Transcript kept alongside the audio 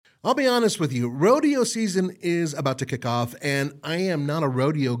I'll be honest with you, rodeo season is about to kick off, and I am not a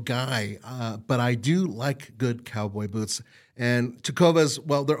rodeo guy, but I do like good cowboy boots. And Tecovas,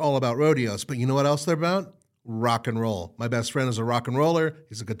 well, they're all about rodeos, but you know what else they're about? Rock and roll. My best friend is a rock and roller.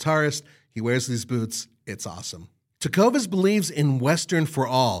 He's a guitarist. He wears these boots. It's awesome. Tecovas believes in Western for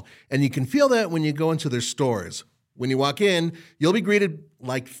all, and you can feel that when you go into their stores. When you walk in, you'll be greeted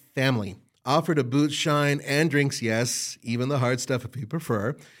like family. Offered a boot shine and drinks, yes, even the hard stuff if you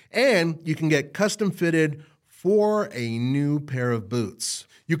prefer. And you can get custom fitted for a new pair of boots.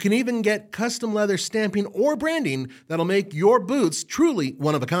 You can even get custom leather stamping or branding that'll make your boots truly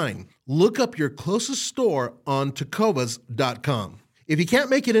one of a kind. Look up your closest store on tecovas.com. If you can't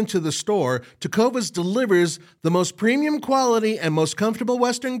make it into the store, Tecovas delivers the most premium quality and most comfortable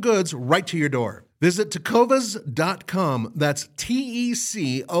Western goods right to your door. Visit tecovas.com, that's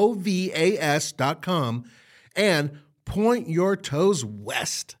Tecovas.com, and point your toes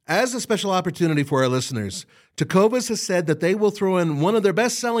west. As a special opportunity for our listeners, Tecovas has said that they will throw in one of their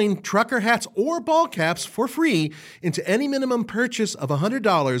best-selling trucker hats or ball caps for free into any minimum purchase of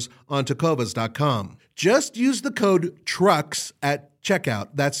 $100 on tecovas.com. Just use the code TRUCKS at checkout.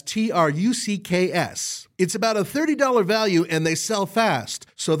 That's TRUCKS. It's about a $30 value and they sell fast,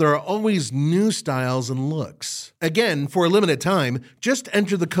 so there are always new styles and looks. Again, for a limited time, just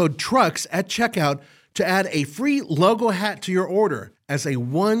enter the code TRUCKS at checkout to add a free logo hat to your order as a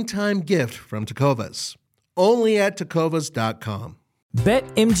one-time gift from Tecovas. Only at tecovas.com.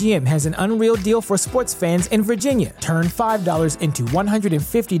 BetMGM has an unreal deal for sports fans in Virginia. Turn $5 into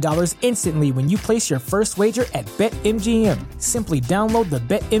 $150 instantly when you place your first wager at BetMGM. Simply download the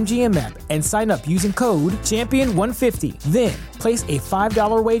BetMGM app and sign up using code Champion150. Then, place a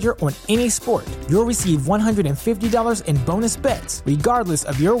 $5 wager on any sport. You'll receive $150 in bonus bets, regardless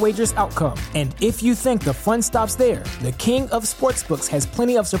of your wager's outcome. And if you think the fun stops there, the King of Sportsbooks has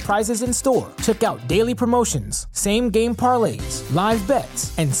plenty of surprises in store. Check out daily promotions, same-game parlays, live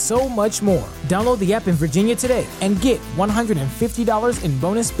bets, and so much more. Download the app in Virginia today and get $150 in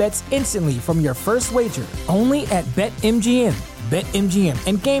bonus bets instantly from your first wager. Only at BetMGM. BetMGM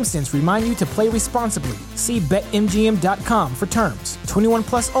and GameSense remind you to play responsibly. See BetMGM.com for terms. 21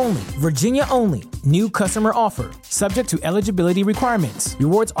 plus only. Virginia only. New customer offer. Subject to eligibility requirements.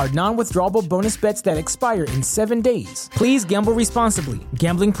 Rewards are non-withdrawable bonus bets that expire in 7 days. Please gamble responsibly.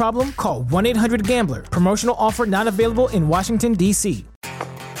 Gambling problem? Call 1-800-GAMBLER. Promotional offer not available in Washington, D.C.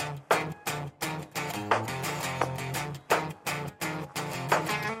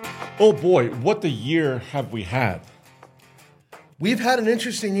 Oh boy, what a year have we had. We've had an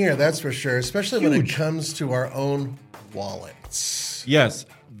interesting year, that's for sure, especially when it comes to our own wallets. Yes,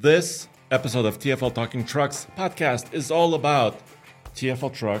 this episode of TFL Talking Trucks podcast is all about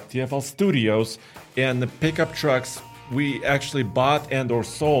TFL Truck, TFL Studios, and the pickup trucks we actually bought and or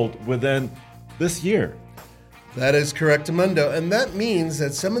sold within this year. That is correct, Amundo. And that means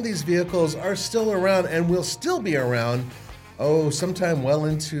that some of these vehicles are still around and will still be around, sometime well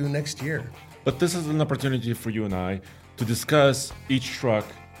into next year. But this is an opportunity for you and I to discuss each truck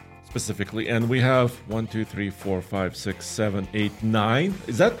specifically. And we have 1, 2, 3, 4, 5, 6, 7, 8, 9.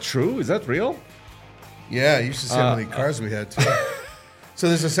 Is that true? Is that real? Yeah, you should see how many cars we had too. So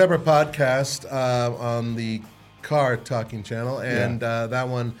there's a separate podcast on the Car Talking channel, and that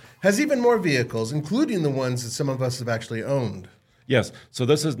one has even more vehicles, including the ones that some of us have actually owned. Yes. So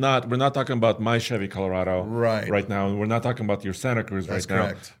this is we're not talking about my Chevy Colorado right now. And we're not talking about your Santa Cruz That's right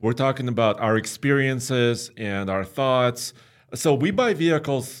correct. now. We're talking about our experiences and our thoughts. So we buy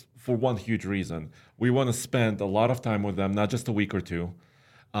vehicles for one huge reason. We want to spend a lot of time with them, not just a week or two.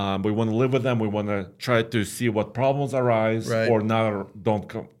 We want to live with them. We want to try to see what problems arise or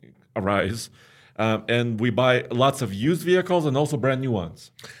don't arise. And we buy lots of used vehicles and also brand new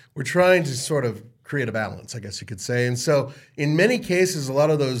ones. We're trying to sort of create a balance, I guess you could say. And so in many cases, a lot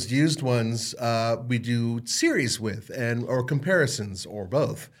of those used ones we do series with or comparisons or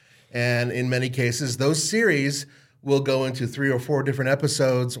both. And in many cases, those series will go into 3 or 4 different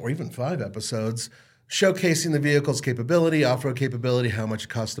episodes or even 5 episodes showcasing the vehicle's capability, off-road capability, how much it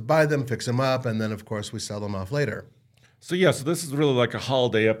costs to buy them, fix them up, and then, of course, we sell them off later. So this is really like a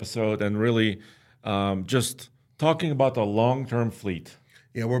holiday episode and really just talking about the long-term fleet.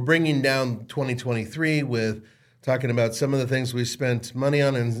 Yeah, we're bringing down 2023 with talking about some of the things we spent money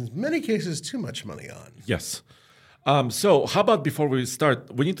on, and in many cases, too much money on. Yes. So how about before we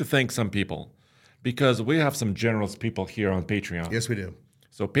start, we need to thank some people because we have some generous people here on Patreon. Yes, we do.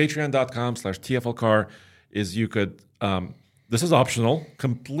 So patreon.com/TFLcar is this is optional,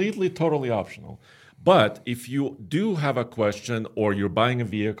 completely, totally optional. But if you do have a question or you're buying a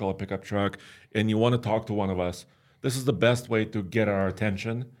vehicle, a pickup truck, and you want to talk to one of us, this is the best way to get our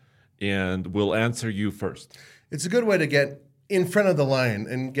attention and we'll answer you first. It's a good way to get in front of the line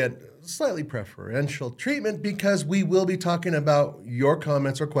and get slightly preferential treatment because we will be talking about your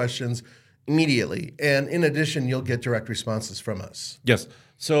comments or questions immediately. And in addition, you'll get direct responses from us. Yes.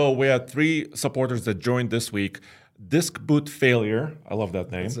 So we had 3 supporters that joined this week. Disc Boot Failure. I love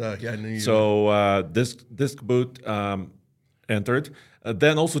that name. Yeah, I knew you So Disc Boot entered.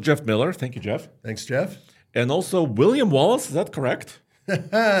 Then also Jeff Miller. Thank you, Jeff. Thanks, Jeff. And also William Wallace. Is that correct?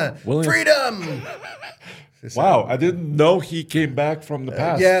 William. Freedom! Wow, I didn't know he came back from the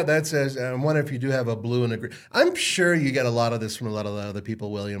past. Yeah, that's. I wonder if you do have a blue and a green. I'm sure you get a lot of this from a lot of the other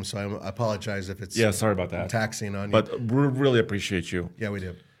people, William. So I apologize if it's Sorry about that. taxing on you. But we really appreciate you. Yeah, we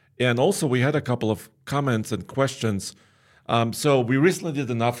do. And also, we had a couple of comments and questions. So we recently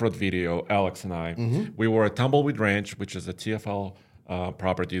did an off-road video, Alex and I. Mm-hmm. We were at Tumbleweed Ranch, which is a TFL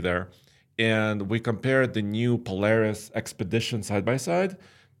property there. And we compared the new Polaris Expedition side-by-side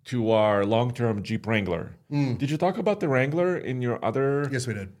to our long-term Jeep Wrangler. Did you talk about the Wrangler in your other Yes,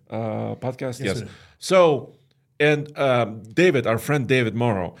 we did. podcast? Yes, we did. So, and David, our friend David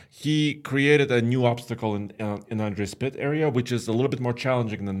Morrow, he created a new obstacle in Andres Pit area, which is a little bit more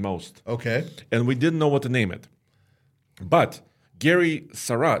challenging than most. Okay. And we didn't know what to name it. But Gary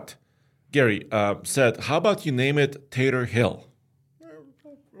Sarat, said, how about you name it Tater Hill?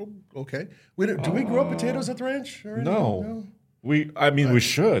 Okay. Do we grow potatoes at the ranch? Or No. We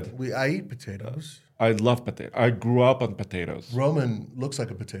should. I eat potatoes. I love potato. I grew up on potatoes. Roman looks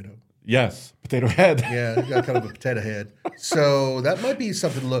like a potato. Yes, potato head. Yeah, he's got kind of a potato head. So that might be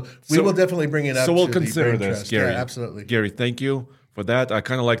something to look. We will definitely bring it up. So we'll to the consider brain this, trust. Gary. Yeah, absolutely. Gary, thank you for that. I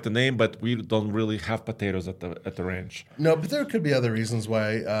kind of like the name, but we don't really have potatoes at the ranch. No, but there could be other reasons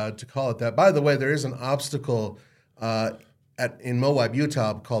why to call it that. By the way, there is an obstacle in Moab,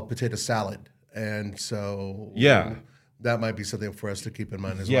 Utah, called potato salad, and so that might be something for us to keep in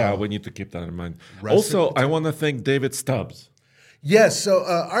mind as well. Yeah, we need to keep that in mind. Also, I want to thank David Stubbs. Yes, so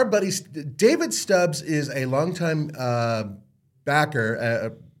our buddy David Stubbs is a longtime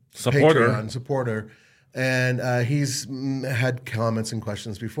backer, Supporter. Patreon supporter, and he's had comments and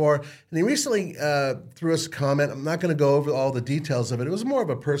questions before. And he recently threw us a comment. I'm not going to go over all the details of it. It was more of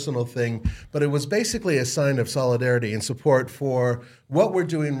a personal thing, but it was basically a sign of solidarity and support for what we're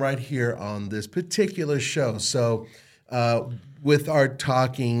doing right here on this particular show. So with our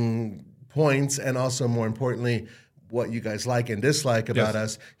talking points and also, more importantly, what you guys like and dislike about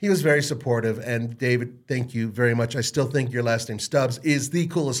us. He was very supportive. And David, thank you very much. I still think your last name, Stubbs, is the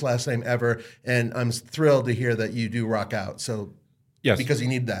coolest last name ever. And I'm thrilled to hear that you do rock out. So, because you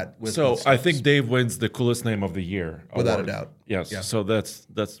need that. With I think Dave wins the coolest name of the year without award. a doubt. Yes. Yeah. So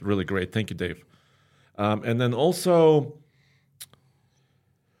that's really great. Thank you, Dave. And then also,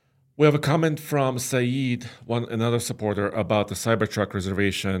 we have a comment from Saeed, another supporter, about the Cybertruck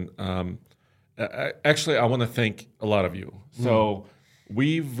reservation. Actually, I want to thank a lot of you. So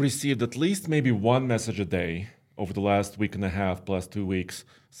we've received at least maybe one message a day over the last week and a half plus 2 weeks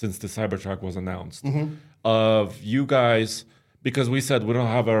since the Cybertruck was announced of you guys, because we said we don't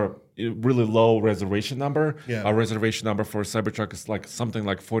have a really low reservation number. Yeah. Our reservation number for Cybertruck is like something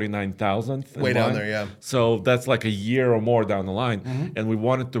like 49,000. Way down there, yeah. So that's like a year or more down the line. And we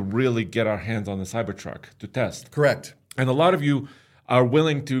wanted to really get our hands on the Cybertruck to test. Correct. And a lot of you are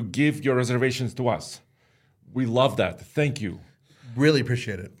willing to give your reservations to us. We love that. Thank you. Really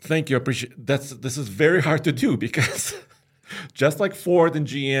appreciate it. Thank you. This is very hard to do because just like Ford and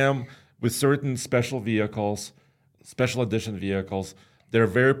GM with certain special vehicles, special edition vehicles, they're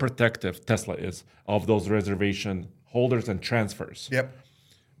very protective, Tesla is, of those reservation holders and transfers. Yep.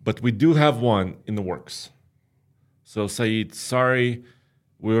 But we do have one in the works. So Saeed, sorry,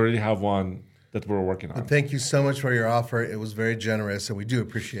 we already have one that we're working on. Thank you so much for your offer. It was very generous, and we do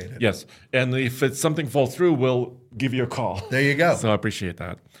appreciate it. Yes. And if it's something falls through, we'll give you a call. There you go. So I appreciate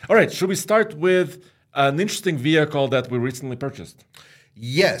that. All right. Should we start with an interesting vehicle that we recently purchased?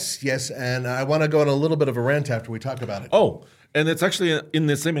 Yes. And I want to go on a little bit of a rant after we talk about it. Oh, and it's actually in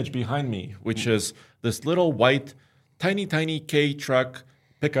this image behind me, which is this little white, tiny K truck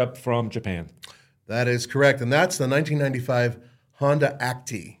pickup from Japan. That is correct. And that's the 1995 Honda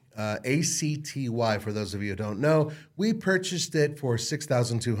Acti. ACTY, for those of you who don't know. We purchased it for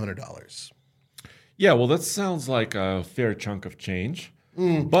 $6,200. Yeah, well, that sounds like a fair chunk of change.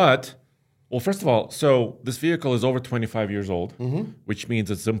 But, well, first of all, so this vehicle is over 25 years old, which means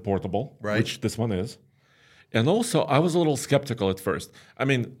it's importable, which this one is. And also, I was a little skeptical at first. I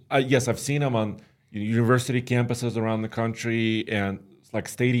mean, yes, I've seen them on university campuses around the country and like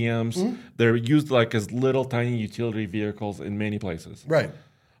stadiums. They're used like as little tiny utility vehicles in many places. Right.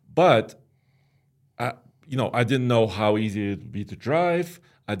 But, I didn't know how easy it would be to drive.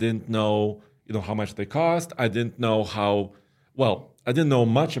 I didn't know, how much they cost. I didn't know I didn't know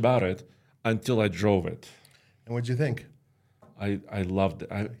much about it until I drove it. And what'd you think? I loved it.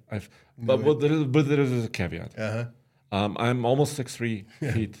 But there is a caveat. Uh-huh. I'm almost 6'3"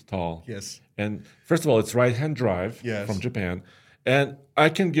 feet tall. Yes. And first of all, it's right-hand drive from Japan. And I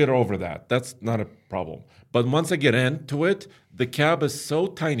can get over that. That's not a problem. But once I get into it, the cab is so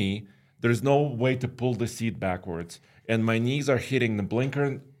tiny, there's no way to pull the seat backwards. And my knees are hitting the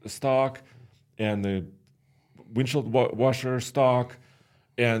blinker stalk and the windshield washer stalk.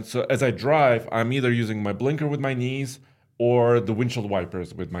 And so as I drive, I'm either using my blinker with my knees or the windshield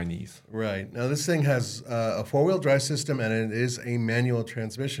wipers with my knees. Right. Now, this thing has a four-wheel drive system, and it is a manual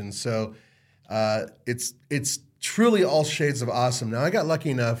transmission. So it's truly all shades of awesome. Now, I got lucky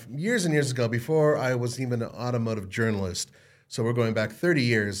enough years and years ago, before I was even an automotive journalist, so we're going back 30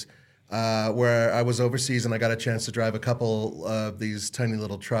 years, where I was overseas, and I got a chance to drive a couple of these tiny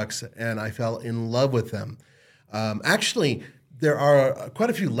little trucks, and I fell in love with them. Actually, there are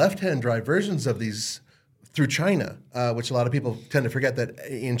quite a few left-hand drive versions of these through China, which a lot of people tend to forget that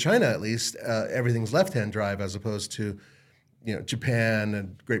in China, at least, everything's left-hand drive as opposed to, Japan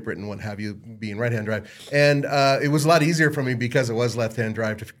and Great Britain, what have you, being right-hand drive. And it was a lot easier for me because it was left-hand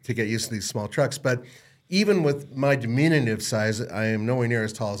drive to get used to these small trucks. But even with my diminutive size, I am nowhere near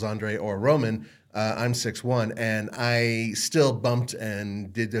as tall as Andre or Roman. I'm 6'1", and I still bumped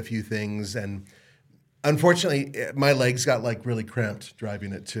and did a few things. And unfortunately, my legs got really cramped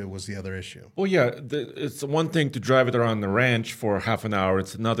driving it too, was the other issue. Well, yeah, it's one thing to drive it around the ranch for half an hour.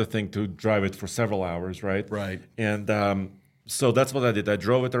 It's another thing to drive it for several hours, right? Right. And so that's what I did. I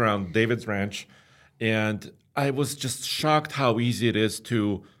drove it around David's ranch, and I was just shocked how easy it is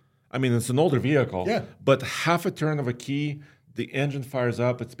to, it's an older vehicle, but half a turn of a key, the engine fires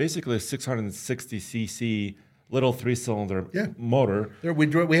up. It's basically a 660 cc little 3-cylinder motor.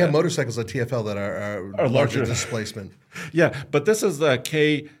 We have motorcycles at TFL that are larger displacement. Yeah, but this is the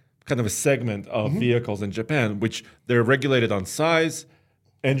kind of a segment of vehicles in Japan, which they're regulated on size,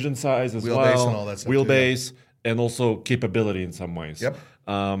 engine size as wheelbase well, and all that stuff wheelbase, and also capability in some ways. Yep.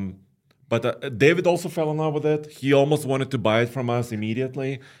 But David also fell in love with it. He almost wanted to buy it from us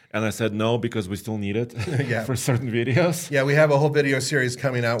immediately, and I said no because we still need it for certain videos. Yeah, we have a whole video series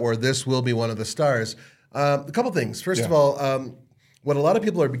coming out where this will be one of the stars. A couple things. First of all, what a lot of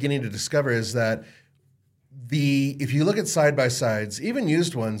people are beginning to discover is that if you look at side-by-sides, even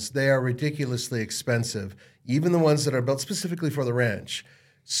used ones, they are ridiculously expensive, even the ones that are built specifically for the ranch.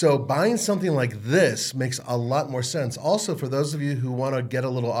 So buying something like this makes a lot more sense. Also, for those of you who want to get a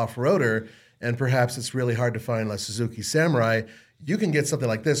little off-roader, and perhaps it's really hard to find a Suzuki Samurai, you can get something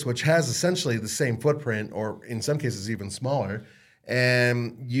like this, which has essentially the same footprint, or in some cases even smaller,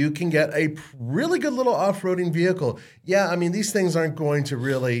 and you can get a really good little off-roading vehicle. Yeah, these things aren't going to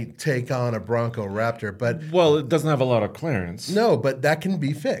really take on a Bronco Raptor, but... Well, it doesn't have a lot of clearance. No, but that can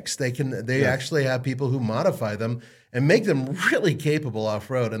be fixed. They actually have people who modify them and make them really capable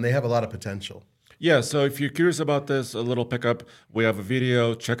off-road, and they have a lot of potential. Yeah, so if you're curious about this, a little pickup, we have a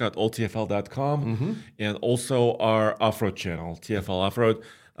video. Check out oldtfl.com, and also our off-road channel, TFL Off-Road.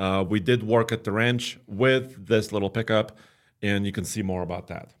 We did work at the ranch with this little pickup, and you can see more about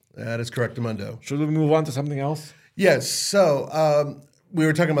that. That is correct, Amundo. Should we move on to something else? Yes. So we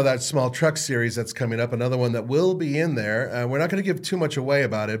were talking about that small truck series that's coming up. Another one that will be in there. We're not going to give too much away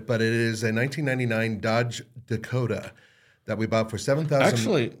about it, but it is a 1999 Dodge Dakota that we bought for $7,000.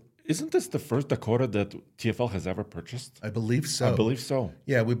 Actually, isn't this the first Dakota that TFL has ever purchased? I believe so. I believe so.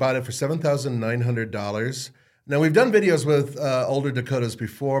 Yeah, we bought it for $7,900. Now, we've done videos with older Dakotas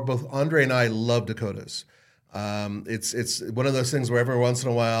before. Both Andre and I love Dakotas. It's one of those things where every once in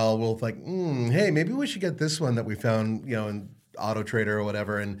a while we'll think, hey, maybe we should get this one that we found, in Auto Trader or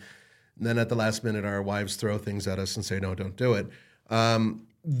whatever. And then at the last minute, our wives throw things at us and say, no, don't do it.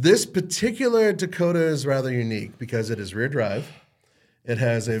 This particular Dakota is rather unique because it is rear drive. It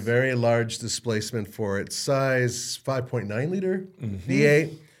has a very large displacement for its size, 5.9 liter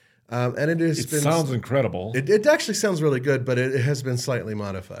V8. And it sounds incredible. It actually sounds really good, but it has been slightly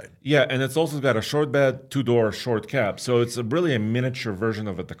modified. Yeah, and it's also got a short bed, 2-door, short cab. So it's really a miniature version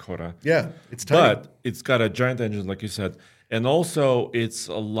of a Dakota. Yeah, it's tiny. But it's got a giant engine, like you said. And also, it's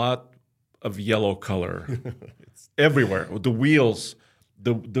a lot of yellow color. It's everywhere. The wheels,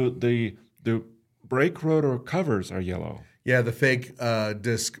 the brake rotor covers are yellow. Yeah, the fake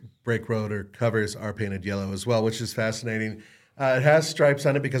disc brake rotor covers are painted yellow as well, which is fascinating. It has stripes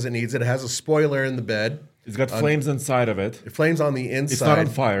on it because it needs it. It has a spoiler in the bed. It's got flames inside of it. Flames on the inside. It's not on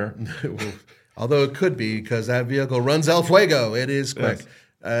fire. Although it could be because that vehicle runs El Fuego. It is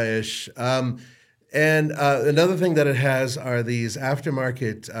quick-ish. And another thing that it has are these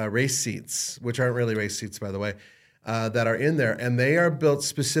aftermarket race seats, which aren't really race seats, by the way, that are in there. And they are built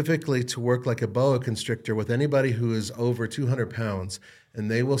specifically to work like a boa constrictor with anybody who is over 200 pounds. And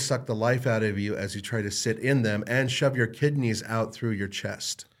they will suck the life out of you as you try to sit in them and shove your kidneys out through your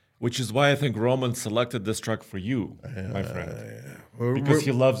chest. Which is why I think Roman selected this truck for you, my friend. Because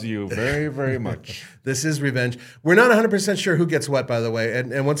he loves you very, very much. This is revenge. We're not 100% sure who gets what, by the way.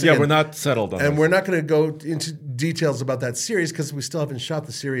 And once again, we're not settled on and this. we're not going to go into details about that series because we still haven't shot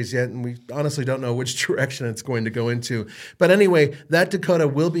the series yet, and we honestly don't know which direction it's going to go into. But anyway, that Dakota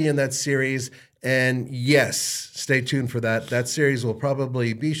will be in that series. And yes, stay tuned for that. That series will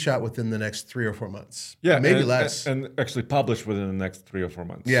probably be shot within the next 3 or 4 months. Yeah, maybe less. And actually published within the next 3 or 4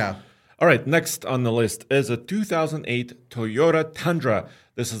 months. Yeah. All right, next on the list is a 2008 Toyota Tundra.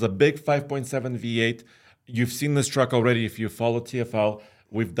 This is a big 5.7 V8. You've seen this truck already if you follow TFL.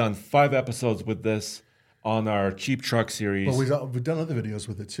 We've done 5 episodes with this on our cheap truck series. But we've done other videos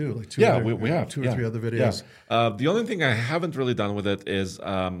with it too. Like we have 2 or 3 other videos. Yeah. The only thing I haven't really done with it is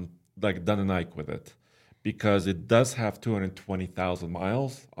like done an Ike with it, because it does have 220,000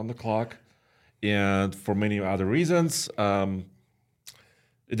 miles on the clock, and for many other reasons, it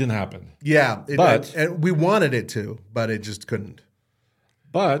didn't happen. Yeah, but and we wanted it to, but it just couldn't.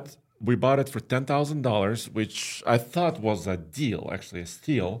 But we bought it for $10,000, which I thought was a deal, actually a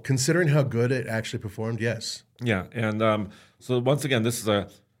steal. Considering how good it actually performed, yes. Yeah, and so once again, this is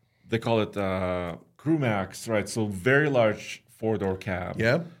they call it Crew Max, right? So very large 4-door cab.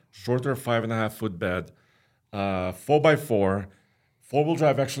 Yeah. Shorter 5.5-foot bed, 4x4, 4-wheel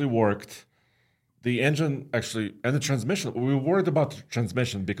drive actually worked. The engine actually, and the transmission, we were worried about the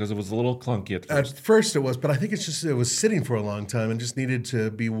transmission because it was a little clunky at first. At first it was, but I think it was sitting for a long time and just needed to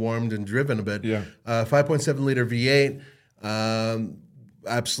be warmed and driven a bit. Yeah. 5.7 liter V8,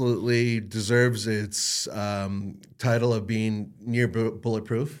 absolutely deserves its title of being near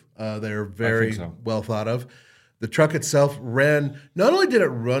bulletproof. They're very well thought of. The truck itself not only did it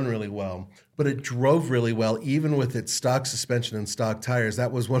run really well, but it drove really well, even with its stock suspension and stock tires.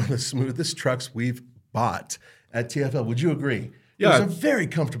 That was one of the smoothest trucks we've bought at TFL. Would you agree? Yeah. It was a very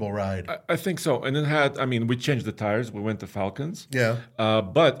comfortable ride. I think so. And it we changed the tires. We went to Falcons. Yeah.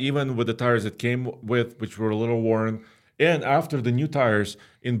 But even with the tires it came with, which were a little worn, and after the new tires,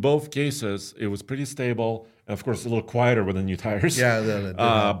 in both cases, it was pretty stable. And of course, a little quieter with the new tires.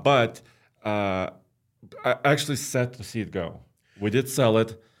 Yeah. But I actually set to see it go. We did sell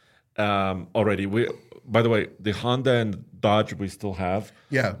it already. By the way, the Honda and Dodge we still have.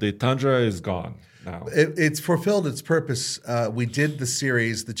 Yeah. The Tundra is gone now. It's fulfilled its purpose. We did the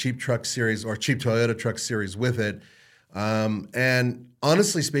series, the cheap truck series or cheap Toyota truck series with it. And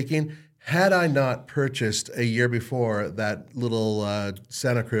honestly speaking, had I not purchased a year before that little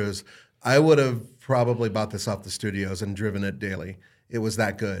Santa Cruz, I would have probably bought this off the studios and driven it daily. It was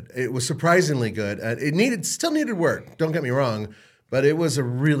that good. It was surprisingly good. It still needed work. Don't get me wrong, but it was a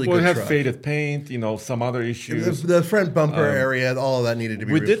really good truck. It had faded paint, some other issues. The front bumper area, all of that needed to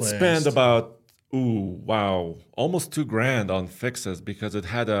be replaced. We did spend about almost $2,000 on fixes because it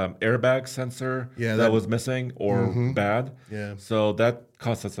had an airbag sensor that was missing or bad. Yeah. So that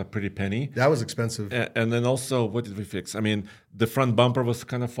cost us a pretty penny. That was expensive. And then also, what did we fix? I mean, the front bumper was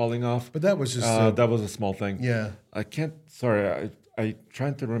kind of falling off. But that was just that was a small thing. Yeah. I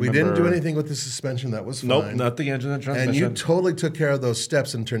trying to remember. We didn't do anything with the suspension. That was fine. Nope, not the engine and transmission. And you totally took care of those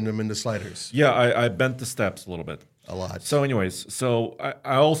steps and turned them into sliders. Yeah, I bent the steps a little bit. A lot. So anyways, I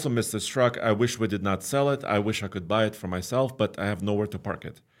also missed this truck. I wish we did not sell it. I wish I could buy it for myself, but I have nowhere to park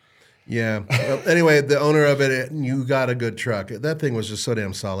it. Yeah. Well, anyway, the owner of it, you got a good truck. That thing was just so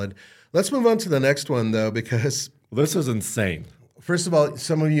damn solid. Let's move on to the next one, though, because... This is insane. First of all,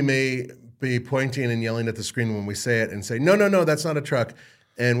 some of you may be pointing and yelling at the screen when we say it and say, no, that's not a truck.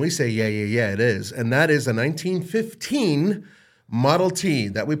 And we say, yeah, it is. And that is a 1915 Model T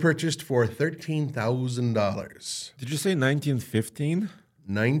that we purchased for $13,000. Did you say 1915?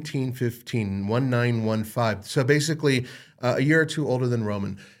 1915, 1915. So basically a year or two older than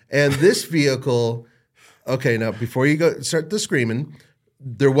Roman. And this vehicle, okay, now before you start the screaming,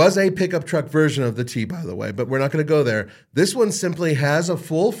 there was a pickup truck version of the T, by the way, but we're not going to go there. This one simply has a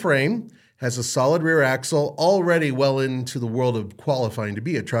full frame, has a solid rear axle, already well into the world of qualifying to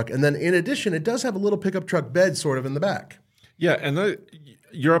be a truck. And then in addition, it does have a little pickup truck bed sort of in the back. Yeah, and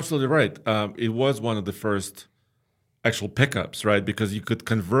you're absolutely right. It was one of the first actual pickups, right? Because you could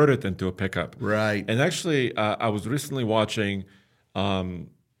convert it into a pickup. Right. And actually, I was recently watching,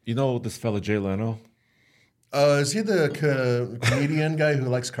 this fella Jay Leno? Is he the comedian guy who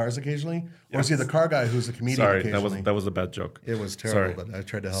likes cars occasionally? Or is he the car guy who's a comedian Sorry, occasionally? that was a bad joke. It was terrible, Sorry. but I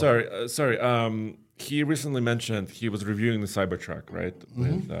tried to help. Sorry. He recently mentioned he was reviewing the Cybertruck, right,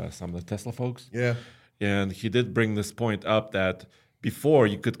 with some of the Tesla folks. Yeah. And he did bring this point up that before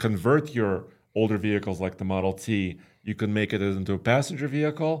you could convert your older vehicles like the Model T, you could make it into a passenger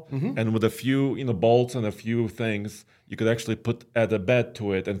vehicle, and with a few bolts and a few things, you could actually add a bed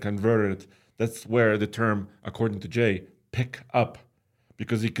to it and convert it. That's where the term, according to Jay, pick up,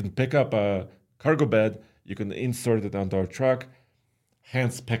 because you can pick up a cargo bed, you can insert it onto a truck,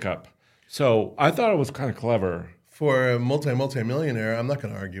 hence pick up. So I thought it was kind of clever. For a multi-millionaire, I'm not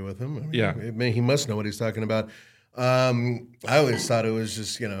going to argue with him. I mean, he must know what he's talking about. I always thought it was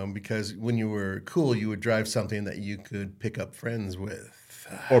just, because when you were cool, you would drive something that you could pick up friends with.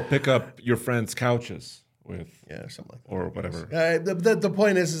 Or pick up your friends' couches with. Yeah, something like that. Or whatever. The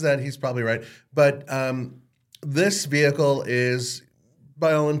point is that he's probably right. But this vehicle is,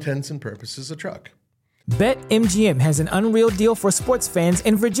 by all intents and purposes, a truck. BetMGM has an unreal deal for sports fans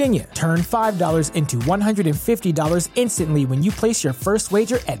in Virginia. Turn $5 into $150 instantly when you place your first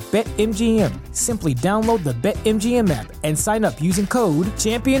wager at BetMGM. Simply download the BetMGM app and sign up using code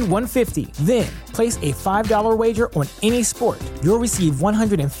Champion150. Then, place a $5 wager on any sport. You'll receive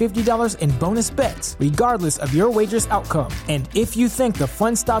 $150 in bonus bets, regardless of your wager's outcome. And if you think the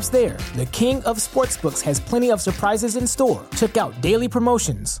fun stops there, the King of Sportsbooks has plenty of surprises in store. Check out daily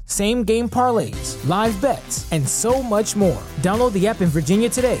promotions, same-game parlays, live bets, and so much more. Download the app in Virginia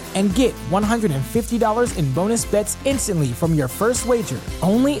today and get $150 in bonus bets instantly from your first wager.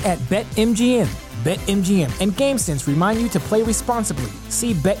 Only at BetMGM. BetMGM and GameSense remind you to play responsibly.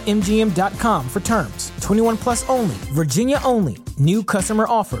 See BetMGM.com for terms. 21 plus only. Virginia only. New customer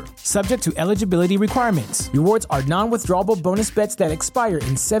offer. Subject to eligibility requirements. Rewards are non-withdrawable bonus bets that expire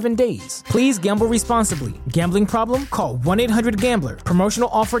in 7 days. Please gamble responsibly. Gambling problem? Call 1-800-GAMBLER. Promotional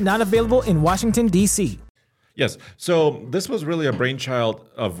offer not available in Washington, D.C. Yes. So this was really a brainchild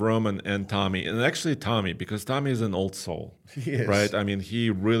of Roman and Tommy, and actually Tommy, because Tommy is an old soul, right? I mean, he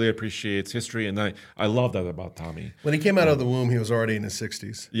really appreciates history, and I love that about Tommy. When he came out of the womb, he was already in his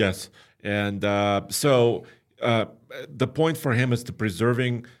 60s. Yes. And so the point for him is to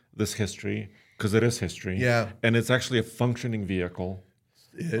preserving this history, because it is history. Yeah. And it's actually a functioning vehicle.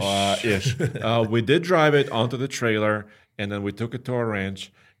 Ish. We did drive it onto the trailer, and then we took it to our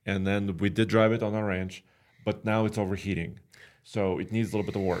ranch, and then we did drive it on our ranch. But now it's overheating, so it needs a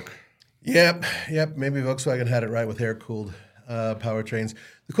little bit of work. Yep. Maybe Volkswagen had it right with air-cooled powertrains.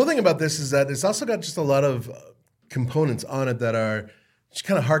 The cool thing about this is that it's also got just a lot of components on it that are just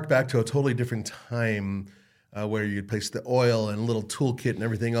kind of hark back to a totally different time where you'd place the oil and a little toolkit and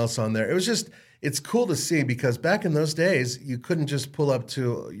everything else on there. It's cool to see because back in those days, you couldn't just pull up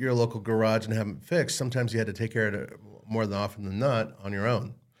to your local garage and have it fixed. Sometimes you had to take care of it more than often than not on your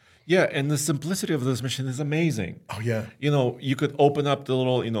own. Yeah, and the simplicity of this machine is amazing. Oh, yeah. You could open up the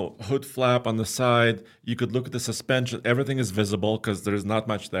little, hood flap on the side. You could look at the suspension. Everything is visible because there's not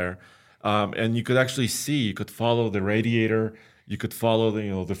much there. And you could actually see, you could follow the radiator. You could follow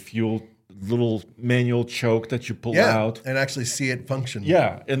the fuel little manual choke that you pull out. And actually see it function.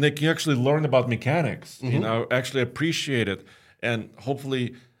 Yeah, and they can actually learn about mechanics, actually appreciate it. And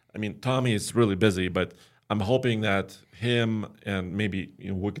hopefully, Tommy is really busy, but I'm hoping that him and maybe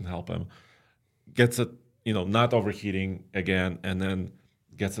we can help him gets it, not overheating again, and then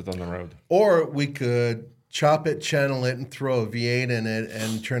gets it on the road. Or we could chop it, channel it, and throw a V8 in it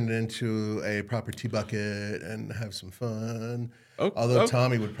and turn it into a proper tea bucket and have some fun. Although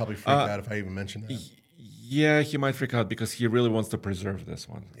Tommy would probably freak out if I even mentioned that. Yeah, he might freak out because he really wants to preserve this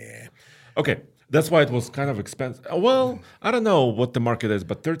one. Yeah. Okay. That's why it was kind of expensive. Well, I don't know what the market is,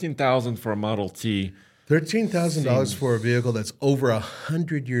 but $13,000 for a Model T. $13,000 for a vehicle that's over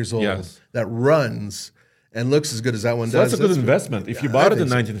 100 years old, that runs and looks as good as that one does. That's a good investment. If you bought it in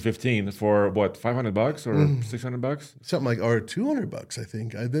 1915 for what, $500 or $600? Something like, or $200, I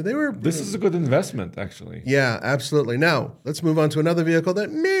think. They were. This is a good investment, actually. Yeah, absolutely. Now let's move on to another vehicle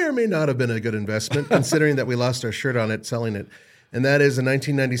that may or may not have been a good investment, considering that we lost our shirt on it selling it, and that is a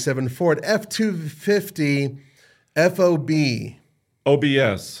 1997 Ford F-250 FOB.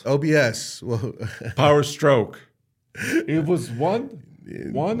 OBS. Well, Power Stroke. It was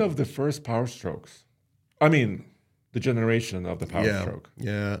one of the first Power Strokes. The generation of the Power Stroke.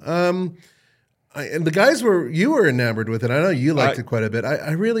 Yeah. And the guys you were enamored with it. I know you liked it quite a bit.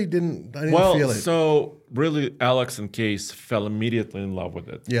 I really didn't feel it. So really Alex and Case fell immediately in love with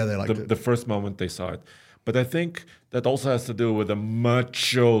it. Yeah, they liked it. The first moment they saw it. But I think that also has to do with the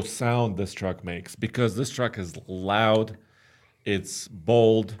macho sound this truck makes, because this truck is loud. It's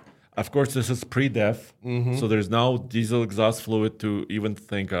bold. Of course, this is pre-def, so there's no diesel exhaust fluid to even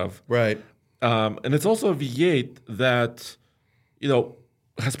think of. Right. And it's also a V8 that,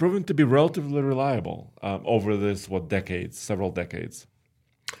 has proven to be relatively reliable over this, several decades.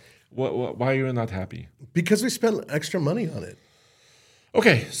 Why are you not happy? Because we spent extra money on it.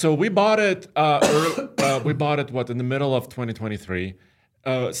 Okay, so we bought it. We bought it in the middle of 2023,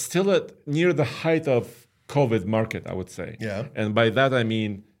 still at near the height of COVID market, I would say. Yeah. And by that I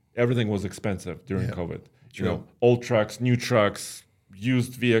mean everything was expensive during COVID. Old trucks, new trucks,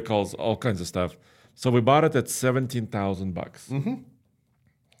 used vehicles, all kinds of stuff. So we bought it at $17,000,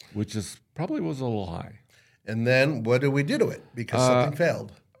 which is probably was a little high. And then what did we do to it? Because something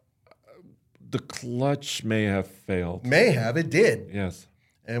failed. The clutch may have failed. May have. It did. Yes.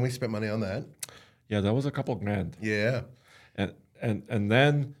 And we spent money on that. Yeah, that was a couple grand. Yeah. And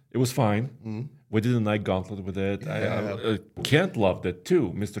then it was fine. We did a night gauntlet with it. Yeah. Kent loved it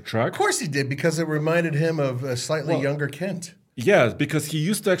too, Mr. Truck. Of course he did, because it reminded him of a slightly younger Kent. Yes, because he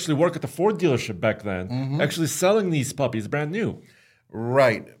used to actually work at the Ford dealership back then, actually selling these puppies brand new.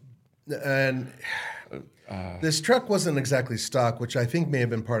 Right. And this truck wasn't exactly stock, which I think may have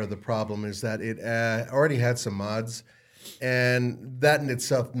been part of the problem, is that it already had some mods, and that in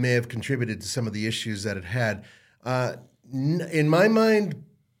itself may have contributed to some of the issues that it had. In my mind,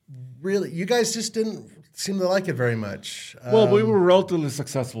 really, you guys just didn't seem to like it very much. Well, we were relatively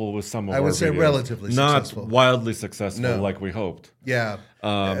successful with some of our I would say videos. relatively Not successful. wildly successful like we hoped. Yeah.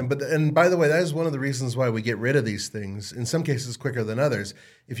 And by the way, that is one of the reasons why we get rid of these things, in some cases quicker than others.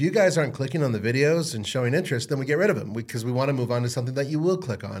 If you guys aren't clicking on the videos and showing interest, then we get rid of them, because we want to move on to something that you will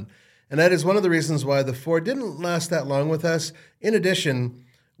click on. And that is one of the reasons why the Ford didn't last that long with us. In addition,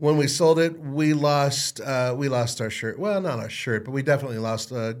 when we sold it, we lost our shirt. Well, not our shirt, but we definitely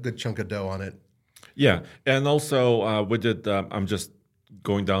lost a good chunk of dough on it. Yeah, and also we did. I'm just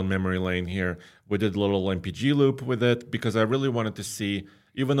going down memory lane here. We did a little MPG loop with it because I really wanted to see,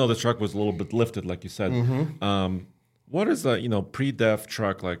 even though the truck was a little bit lifted, like you said, what does a pre-def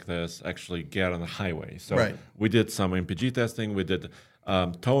truck like this actually get on the highway? So we did some MPG testing. We did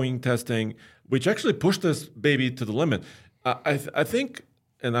towing testing, which actually pushed this baby to the limit. I think,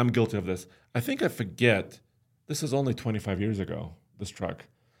 and I'm guilty of this, I think I forget this is only 25 years ago, this truck.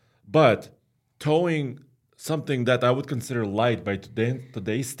 But towing something that I would consider light by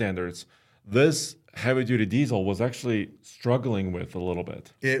today's standards, this heavy-duty diesel was actually struggling with a little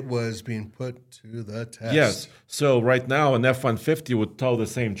bit. It was being put to the test. Yes. So right now, an F-150 would tow the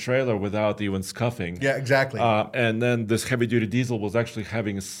same trailer without even scuffing. Yeah, exactly. And then this heavy-duty diesel was actually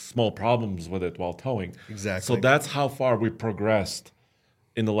having small problems with it while towing. Exactly. So that's how far we progressed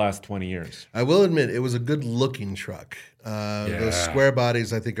in the last 20 years. I will admit, it was a good-looking truck. Those square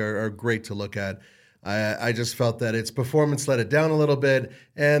bodies, I think, are great to look at. I just felt that its performance let it down a little bit,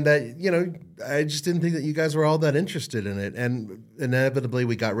 and that, I just didn't think that you guys were all that interested in it. And inevitably,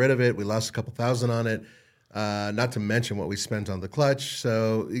 we got rid of it. We lost a couple thousand on it, not to mention what we spent on the clutch.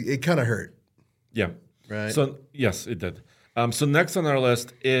 So it kind of hurt. Yeah. Right. So, yes, it did. So next on our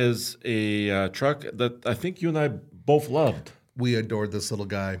list is a truck that I think you and I both loved. We adored this little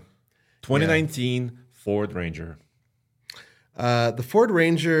guy. 2019 Ford Ranger. The Ford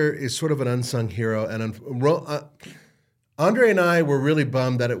Ranger is sort of an unsung hero, and Andre and I were really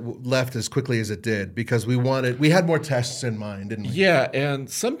bummed that it left as quickly as it did, because we had more tests in mind, didn't we? Yeah, and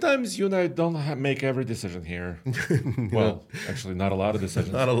sometimes you and I don't make every decision here. Well, actually, not a lot of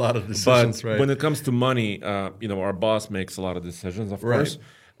decisions. Not a lot of decisions, but right? when it comes to money, our boss makes a lot of decisions, of course,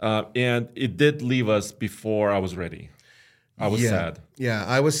 and it did leave us before I was ready. I was sad. Yeah,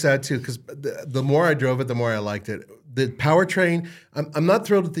 I was sad too, because the more I drove it, the more I liked it. The powertrain, I'm not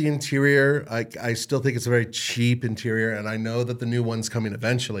thrilled with the interior. I still think it's a very cheap interior, and I know that the new one's coming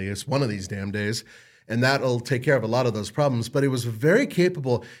eventually. It's one of these damn days, and that'll take care of a lot of those problems. But it was very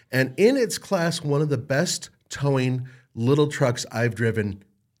capable, and in its class, one of the best towing little trucks I've driven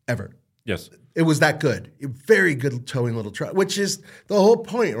ever. Yes. It was that good. Very good towing little truck, which is the whole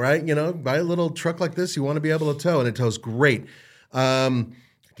point, right? Buy a little truck like this, you want to be able to tow, and it tows great.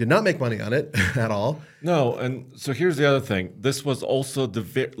 Did not make money on it at all. No, and so here's the other thing. This was also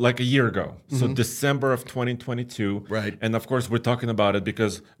like a year ago. So December of 2022. Right. And of course, we're talking about it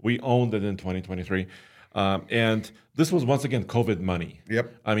because we owned it in 2023. And this was, once again, COVID money.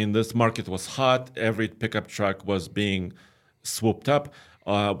 Yep. I mean, this market was hot. Every pickup truck was being swooped up.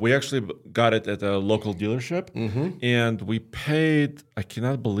 We actually got it at a local dealership, and we paid, I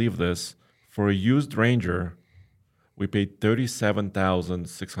cannot believe this, for a used Ranger, we paid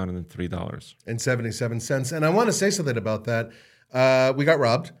 $37,603. And 77 cents. And I want to say something about that. We got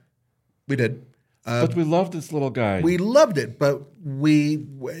robbed. We did. But we love this little guy. We loved it, but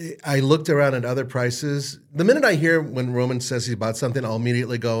I looked around at other prices. The minute I hear when Roman says he bought something, I'll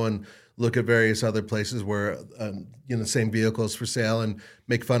immediately go and look at various other places where the same vehicle is for sale and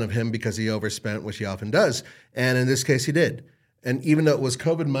make fun of him because he overspent, which he often does. And in this case, he did. And even though it was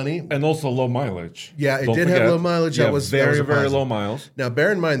COVID money, and also low mileage. Yeah, it did have low mileage. Yeah, that was very low miles. Now,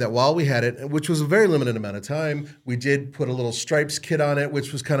 bear in mind that while we had it, which was a very limited amount of time, we did put a little Stripes kit on it,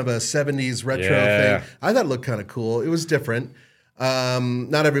 which was kind of a 70s retro thing. I thought it looked kind of cool. It was different.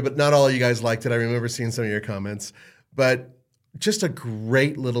 Not all of you guys liked it. I remember seeing some of your comments, but just a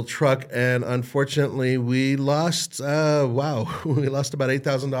great little truck. And unfortunately, we lost. We lost about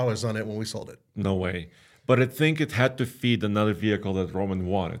 $8,000 on it when we sold it. No way. But I think it had to feed another vehicle that Roman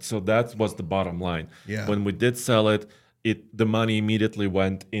wanted. So that was the bottom line. Yeah. When we did sell it, the money immediately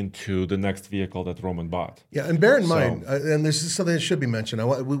went into the next vehicle that Roman bought. Yeah, and bear in mind, and this is something that should be mentioned.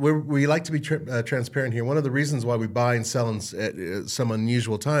 We like to be transparent here. One of the reasons why we buy and sell at some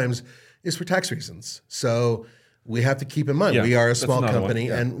unusual times is for tax reasons. So we have to keep in mind we are a small company,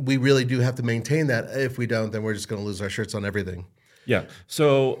 and we really do have to maintain that. If we don't, then we're just going to lose our shirts on everything. Yeah,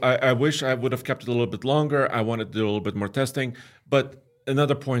 so I wish I would have kept it a little bit longer. I wanted to do a little bit more testing. But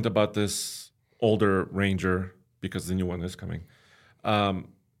another point about this older Ranger, because the new one is coming,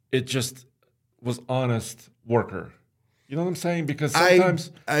 it just was honest worker. You know what I'm saying? Because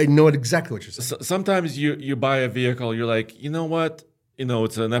sometimes I know exactly what you're saying. Sometimes you buy a vehicle, you're like, you know what?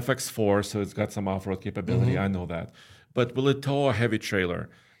 It's an FX4, so it's got some off-road capability. I know that. But will it tow a heavy trailer?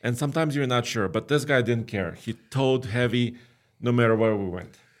 And sometimes you're not sure. But this guy didn't care. He towed heavy no matter where we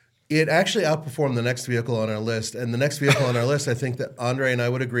went. It actually outperformed the next vehicle on our list. And the next vehicle on our list, I think that Andre and I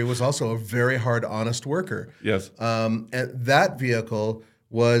would agree, was also a very hard, honest worker. Yes. And that vehicle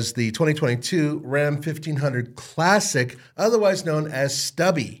was the 2022 Ram 1500 Classic, otherwise known as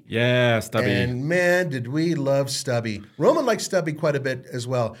Stubby. Yeah, Stubby. And man, did we love Stubby. Roman liked Stubby quite a bit as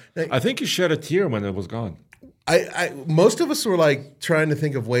well. Now, I think he shed a tear when it was gone. Most of us were like trying to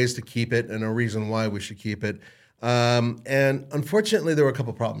think of ways to keep it and a reason why we should keep it. And unfortunately, there were a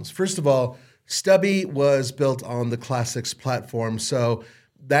couple problems. First of all, Stubby was built on the Classics platform. So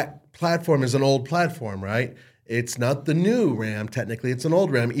that platform is an old platform, right? It's not the new Ram, technically. It's an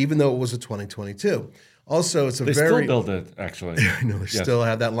old Ram, even though it was a 2022. Also, it's They still build it, actually. I know, they still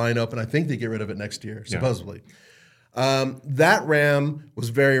have that line open. I think they get rid of it next year, supposedly. That Ram was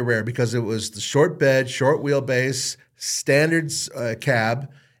very rare because it was the short bed, short wheelbase, standard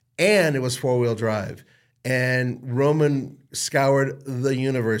cab, and it was four-wheel drive. And Roman scoured the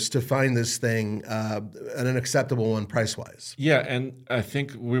universe to find this thing an acceptable one price-wise. Yeah, and I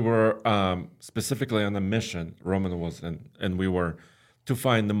think we were specifically on a mission, Roman was, and we were to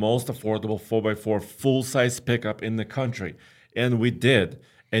find the most affordable 4x4 full-size pickup in the country. And we did.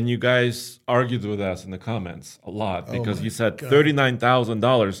 And you guys argued with us in the comments a lot because you said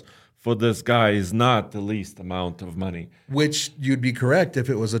 $39,000 for this guy is not the least amount of money. Which you'd be correct if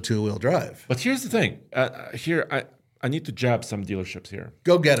it was a two-wheel drive. But here's the thing. I need to jab some dealerships here.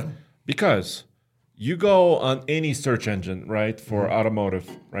 Go get them. Because you go on any search engine, right, for automotive,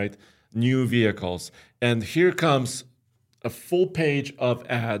 right, new vehicles, and here comes a full page of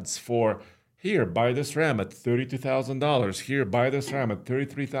ads for, here, buy this Ram at $32,000. Here, buy this Ram at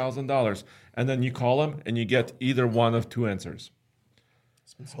 $33,000. And then you call them and you get either one of two answers.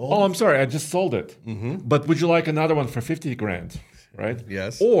 Oh, I'm sorry, I just sold it. Mm-hmm. But would you like another one for $50,000, right?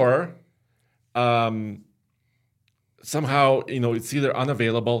 Yes. Or somehow, it's either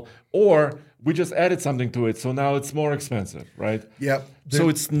unavailable or we just added something to it, so now it's more expensive, right? Yep. So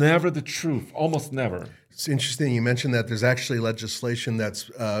it's never the truth, almost never. It's interesting you mentioned that. There's actually legislation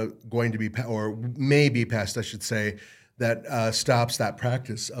that's going to be, or may be passed, I should say, that stops that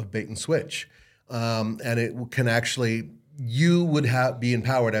practice of bait and switch. And it can actually, you would be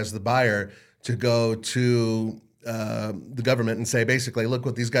empowered as the buyer to go to the government and say, basically, look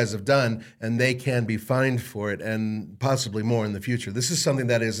what these guys have done, and they can be fined for it, and possibly more in the future. This is something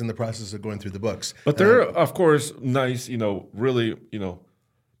that is in the process of going through the books. But there are, of course, nice, really,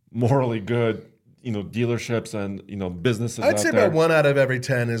 morally good, dealerships and businesses. I'd say about 1 out of every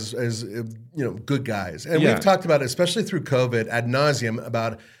 10 is good guys, and we've talked about it, especially through COVID, ad nauseum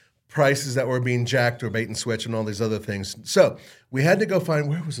about prices that were being jacked or bait and switch and all these other things. So we had to go find,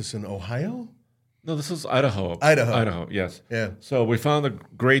 where was this, in Ohio? No, this is Idaho. Idaho, yes. Yeah. So we found a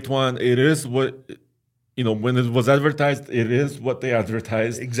great one. It is what, when it was advertised, it is what they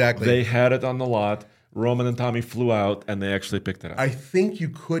advertised. Exactly. They had it on the lot. Roman and Tommy flew out, and they actually picked it up. I think you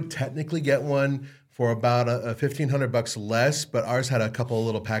could technically get one for about $1,500 less, but ours had a couple of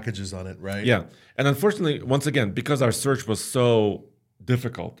little packages on it, right? Yeah. And unfortunately, once again, because our search was so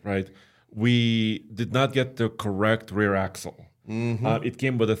difficult, right, we did not get the correct rear axle. It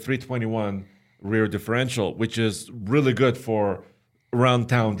came with a 321 rear differential, which is really good for around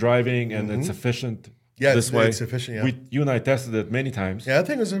town driving, and it's efficient. Yeah, this way. It's efficient. Yeah. You and I tested it many times. Yeah, I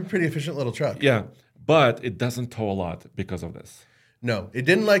think it was a pretty efficient little truck. Yeah, but it doesn't tow a lot because of this. No, it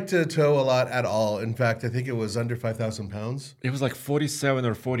didn't like to tow a lot at all. In fact, I think it was under 5,000 pounds. It was like 4,700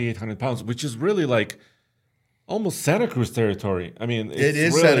 or 4,800 pounds, which is really like almost Santa Cruz territory. I mean, It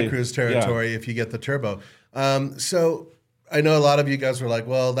is really, Santa Cruz territory if you get the turbo. So I know a lot of you guys were like,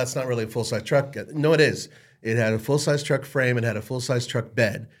 well, that's not really a full-size truck. No, it is. It had a full-size truck frame. It had a full-size truck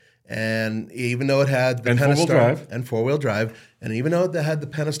bed. And even though it had the And four-wheel drive. And four-wheel drive, and even though it had the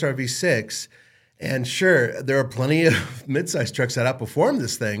Pentastar V6, and sure, there are plenty of mid-size trucks that outperformed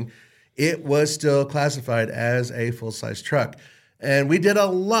this thing, it was still classified as a full-size truck. And we did a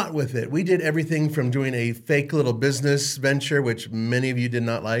lot with it. We did everything from doing a fake little business venture, which many of you did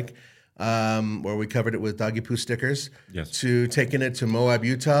not like, where we covered it with doggy poo stickers, to taking it to Moab,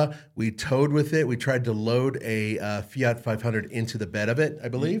 Utah. We towed with it. We tried to load a Fiat 500 into the bed of it, I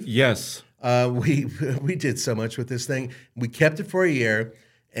believe. Yes. We did so much with this thing. We kept it for a year,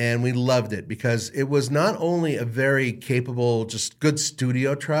 and we loved it because it was not only a very capable, just good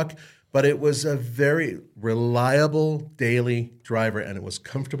studio truck, but it was a very reliable daily driver, and it was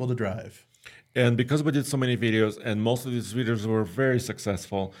comfortable to drive. And because we did so many videos, and most of these videos were very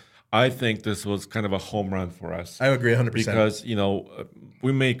successful, I think this was kind of a home run for us. I agree 100%. Because,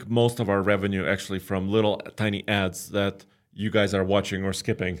 we make most of our revenue actually from little tiny ads that you guys are watching or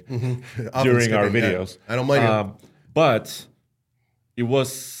skipping during our videos. Yeah. I don't mind you. But it was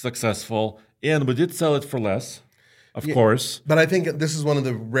successful, and we did sell it for less. Of course. But I think this is one of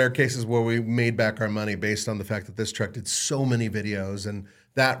the rare cases where we made back our money based on the fact that this truck did so many videos, and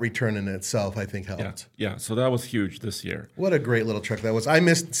that return in itself, I think, helped. Yeah. So that was huge this year. What a great little truck that was. I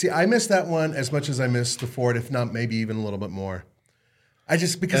missed that one as much as I missed the Ford, if not maybe even a little bit more.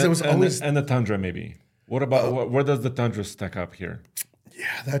 Because it was always... And the Tundra, maybe. What about, where does the Tundra stack up here?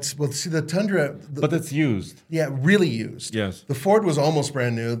 Yeah, the Tundra... But it's used. Yeah, really used. Yes. The Ford was almost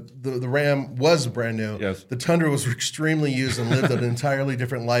brand new. The Ram was brand new. Yes. The Tundra was extremely used and lived an entirely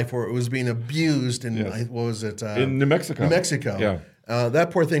different life where it was being abused in, what was it? In New Mexico. New Mexico. Yeah.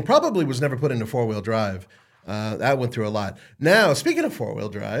 That poor thing probably was never put into four-wheel drive. That went through a lot. Now, speaking of four-wheel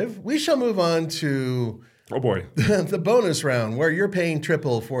drive, we shall move on to... Oh, boy. the bonus round, where you're paying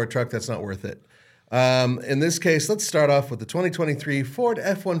triple for a truck that's not worth it. In this case, let's start off with the 2023 Ford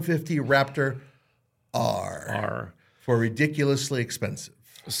F-150 Raptor R. For ridiculously expensive.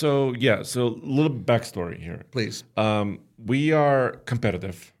 So a little backstory here. Please. We are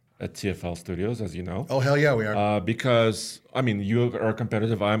competitive at TFL Studios, as you know. Oh, hell yeah, we are. Because, you are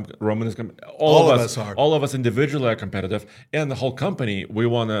competitive. Roman is competitive. All of us are. All of us individually are competitive. And the whole company, we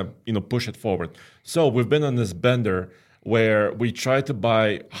want to, push it forward. So we've been on this bender where we try to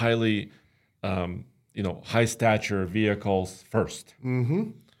buy highly... high stature vehicles first.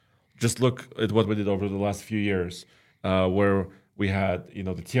 Mm-hmm. Just look at what we did over the last few years, where we had, the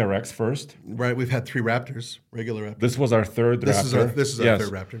TRX first. Right, we've had 3 Raptors, regular Raptors. This was our third Raptor. This is our third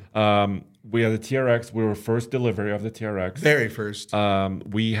Raptor. We had the TRX. We were first delivery of the TRX. Very first.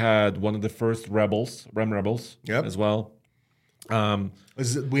 We had one of the first Ram Rebels as well.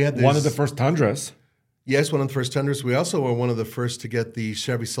 We had one of the first Tundras. Yes, one of the first Tundras. We also were one of the first to get the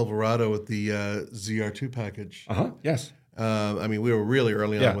Chevy Silverado with the ZR2 package. Yes. We were really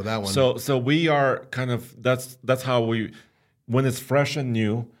early on with that one. So we are kind of that's how we, when it's fresh and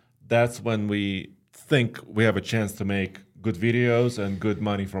new, that's when we think we have a chance to make good videos and good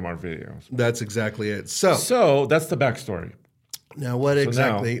money from our videos. That's exactly it. So that's the backstory. Now, what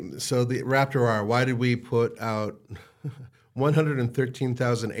exactly? So the Raptor R. Why did we put out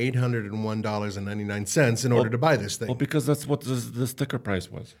 $113,801.99 in order to buy this thing? Well, because that's what the sticker price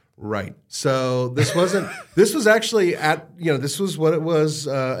was. Right. So this wasn't. This was actually this was what it was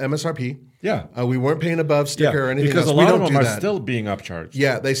MSRP. Yeah. We weren't paying above sticker or anything because else. a lot of them are still being upcharged.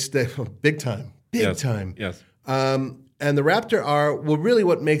 Yeah, they big time. Big time. Yes. And the Raptor R. Well, really,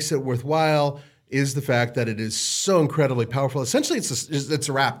 what makes it worthwhile is the fact that it is so incredibly powerful. Essentially, it's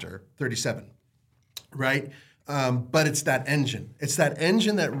a Raptor 37, right? But it's that engine. It's that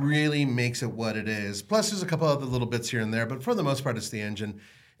engine that really makes it what it is. Plus, there's a couple other little bits here and there, but for the most part, it's the engine.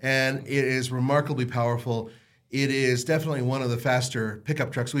 And it is remarkably powerful. It is definitely one of the faster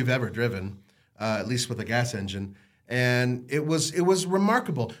pickup trucks we've ever driven, at least with a gas engine. And it was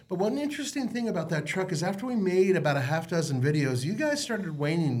remarkable. But one interesting thing about that truck is after we made about a half dozen videos, you guys started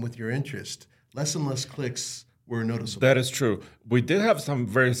waning with your interest. Less and less clicks, were noticeable. That is true. We did have some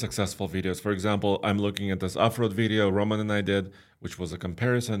very successful videos. For example, I'm looking at this off-road video Roman and I did, which was a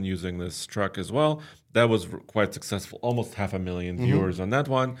comparison using this truck as well. That was quite successful, almost 500,000 viewers on that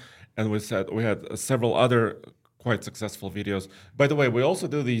one. And we had several other quite successful videos. By the way, we also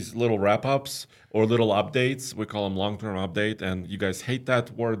do these little wrap-ups or little updates. We call them long-term update. And you guys hate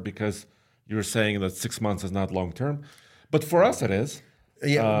that word because you're saying that 6 months is not long-term. But for us, it is.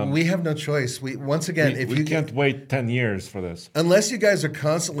 Yeah, we have no choice. We can't wait 10 years for this. Unless you guys are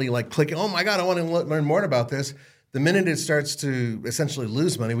constantly like clicking, oh my God, I want to learn more about this. The minute it starts to essentially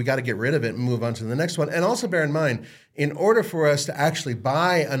lose money, we got to get rid of it and move on to the next one. And also bear in mind, in order for us to actually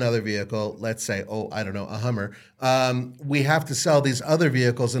buy another vehicle, let's say, a Hummer, we have to sell these other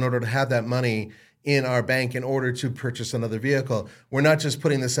vehicles in order to have that money in our bank in order to purchase another vehicle. We're not just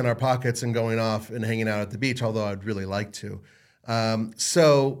putting this in our pockets and going off and hanging out at the beach, although I'd really like to.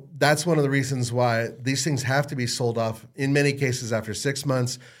 So that's one of the reasons why these things have to be sold off in many cases after 6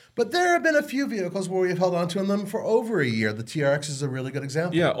 months. But there have been a few vehicles where we've held on to them for over a year. The TRX is a really good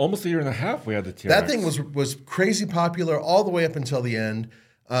example. Yeah, almost a year and a half we had the TRX. That thing was crazy popular all the way up until the end.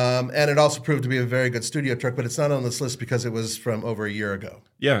 And it also proved to be a very good studio truck, but it's not on this list because it was from over a year ago.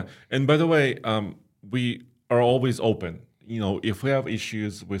 Yeah, and by the way, we are always open. If we have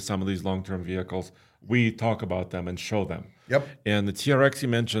issues with some of these long-term vehicles, we talk about them and show them. Yep. And the TRX you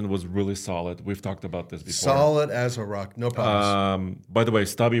mentioned was really solid. We've talked about this before. Solid as a rock, no problems. By the way,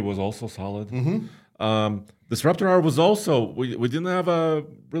 Stubby was also solid. This Raptor R was also. We didn't have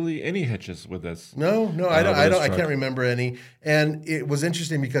really any hitches with this. No, I can't remember any. And it was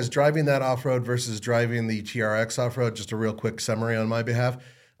interesting because driving that off road versus driving the TRX off road. Just a real quick summary on my behalf.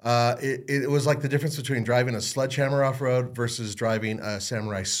 It was like the difference between driving a sledgehammer off road versus driving a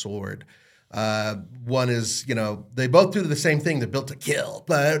samurai sword. One is, they both do the same thing. They're built to kill,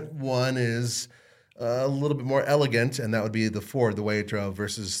 but one is a little bit more elegant, and that would be the Ford, the way it drove,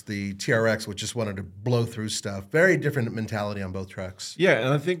 versus the TRX, which just wanted to blow through stuff. Very different mentality on both trucks. Yeah,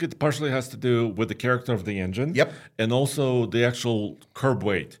 and I think it partially has to do with the character of the engine. Yep. And also the actual curb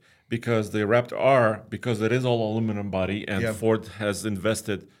weight, because the Raptor R, because it is all aluminum body, and Ford has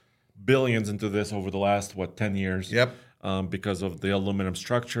invested billions into this over the last, 10 years. Yep. Because of the aluminum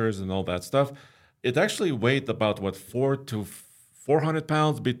structures and all that stuff. It actually weighed about, 400 to 400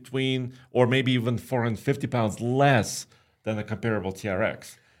 pounds between, or maybe even 450 pounds less than a comparable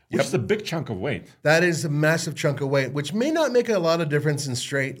TRX, which is a big chunk of weight. That is a massive chunk of weight, which may not make a lot of difference in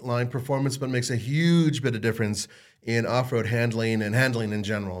straight line performance, but makes a huge bit of difference in off-road handling and handling in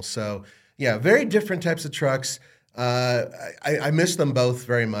general. So, yeah, very different types of trucks. I miss them both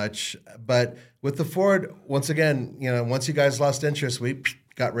very much, but with the Ford, once again, once you guys lost interest, we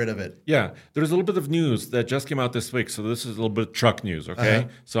got rid of it. Yeah, there's a little bit of news that just came out this week, so this is a little bit of truck news, okay?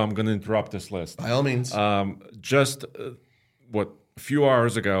 So I'm going to interrupt this list. By all means. Just a few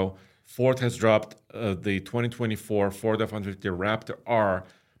hours ago, Ford has dropped the 2024 Ford F-150 Raptor R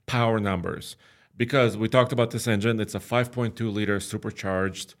power numbers. Because we talked about this engine, it's a 5.2-liter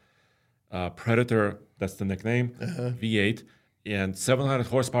supercharged Predator, that's the nickname, V8, and 700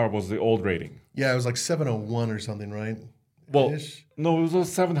 horsepower was the old rating. Yeah, it was like 701 or something, right? Well, no, it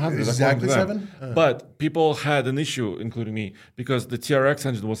was 700. Exactly 7? But people had an issue, including me, because the TRX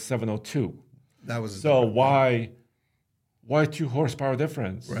engine was 702. That was so why 2 horsepower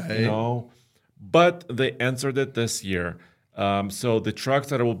difference? Right. But they answered it this year. So the trucks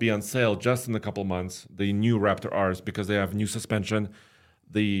that will be on sale just in a couple months, the new Raptor Rs, because they have new suspension.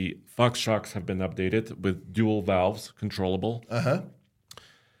 The Fox shocks have been updated with dual valves, controllable.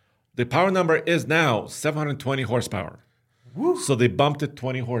 The power number is now 720 horsepower. Woo. So they bumped it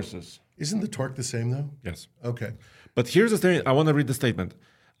 20 horses. Isn't the torque the same, though? Yes. Okay. But here's the thing. I want to read the statement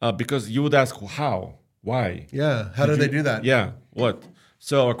because you would ask, how? Why? Yeah. How did they do that? Yeah. What?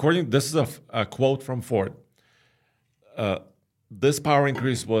 So this is a quote from Ford. This power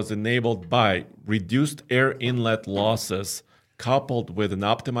increase was enabled by reduced air inlet losses coupled with an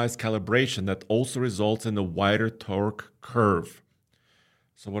optimized calibration that also results in a wider torque curve.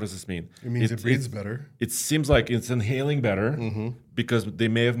 So what does this mean? It means it breathes better. It seems like it's inhaling better because they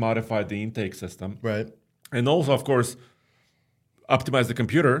may have modified the intake system. Right. And also, of course, optimize the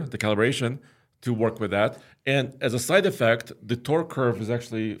computer, the calibration, to work with that. And as a side effect, the torque curve is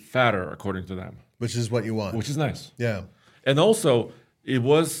actually fatter, according to them. Which is what you want. Which is nice. Yeah. And also,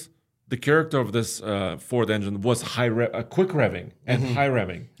 the character of this Ford engine was quick revving and high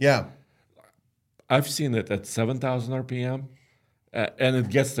revving. Yeah. I've seen it at 7,000 RPM. and it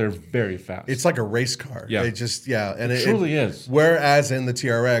gets there very fast. It's like a race car. Yeah. It just, and It truly is. Whereas in the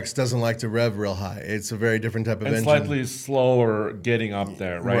TRX doesn't like to rev real high. It's a very different type of and engine. slightly slower getting up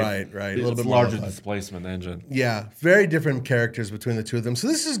there, right? Right. It's A little bit larger modified. displacement engine. Yeah, very different characters between the two of them. So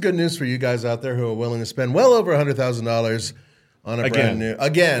this is good news for you guys out there who are willing to spend well over $100,000 on a brand new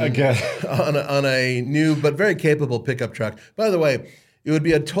on a new but very capable pickup truck. By the way, it would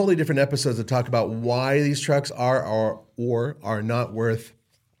be a totally different episode to talk about why these trucks are or are not worth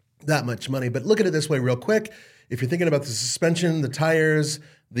that much money. But look at it this way real quick. If you're thinking about the suspension, the tires,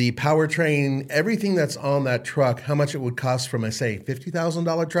 the powertrain, everything that's on that truck, how much it would cost from a, say,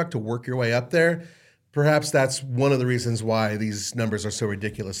 $50,000 truck to work your way up there, perhaps that's one of the reasons why these numbers are so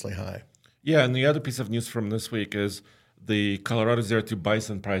ridiculously high. Yeah, and the other piece of news from this week is the Colorado 02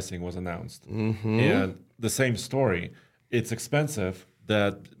 Bison pricing was announced. And the same story. It's expensive.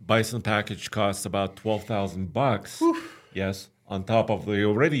 That Bison package costs about $12,000. Yes, on top of the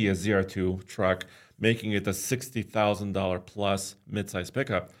already a ZR2 truck, making it a $60,000 plus midsize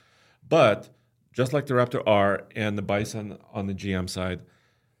pickup. But just like the Raptor R and the Bison on the GM side,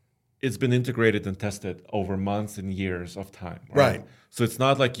 it's been integrated and tested over months and years of time. Right. So it's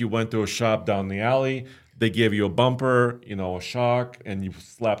not like you went to a shop down the alley, they gave you a bumper, a shock, and you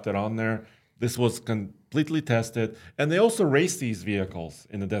slapped it on there. This was completely tested. And they also race these vehicles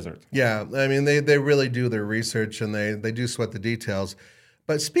in the desert. Yeah, I mean, they really do their research and they do sweat the details.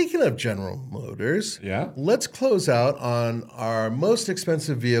 But speaking of General Motors, let's close out on our most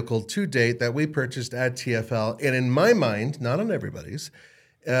expensive vehicle to date that we purchased at TFL. And in my mind, not on everybody's,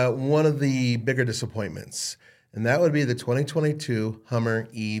 one of the bigger disappointments. And that would be the 2022 Hummer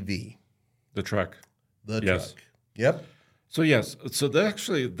EV. The truck. The truck. Yep. So yes,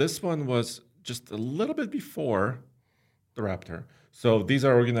 actually this one was just a little bit before the Raptor. So these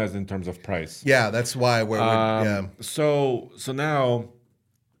are organized in terms of price. Yeah, that's why So now,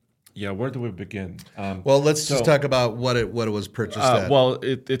 where do we begin? Well, let's just talk about what it was purchased at. Well,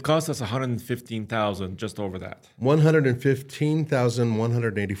 it cost us $115,000, just over that.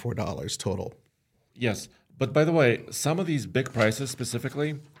 $115,184 total. Yes, but by the way, some of these big prices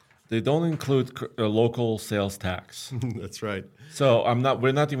specifically, they don't include local sales tax. That's right. So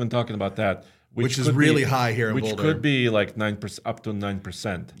we're not even talking about that, which is really high here in Boulder. Which could be like 9%, up to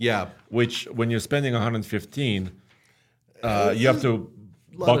 9%. Yeah. Which, when you're spending $115,000, you have to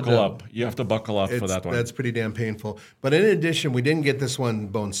buckle up. You have to buckle up for that one. That's pretty damn painful. But in addition, we didn't get this one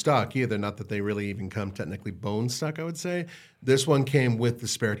bone stock either. Not that they really even come technically bone stock, I would say. This one came with the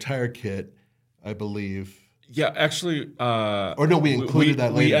spare tire kit, I believe. Yeah, actually. Or no, we included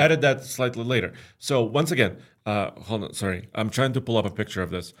that later. We added that slightly later. So once again, hold on, sorry. I'm trying to pull up a picture of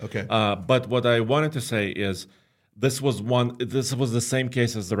this. Okay. But what I wanted to say is this was the same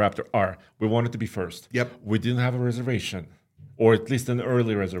case as the Raptor R. We wanted to be first. Yep. We didn't have a reservation, or at least an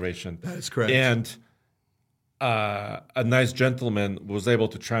early reservation. That is correct. And a nice gentleman was able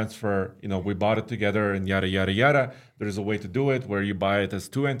to transfer, we bought it together and yada, yada, yada. There's a way to do it where you buy it as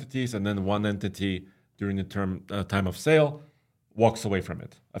two entities and then one entity during the time of sale walks away from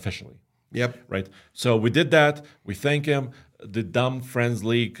it officially. Yep. Right. So we did that. We thank him. The Dumb Friends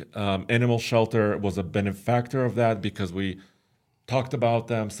League Animal Shelter was a benefactor of that because we talked about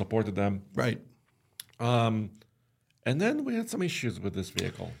them, supported them. Right. And then we had some issues with this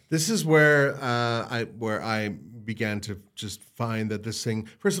vehicle. This is where I began to just find that this thing.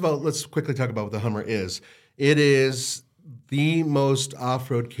 First of all, let's quickly talk about what the Hummer is. It is the most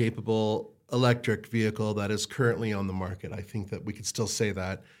off-road capable electric vehicle that is currently on the market. I think that we could still say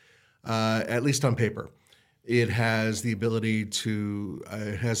that, at least on paper. It has the ability to,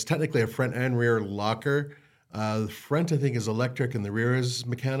 it has technically a front and rear locker. The front, I think, is electric and the rear is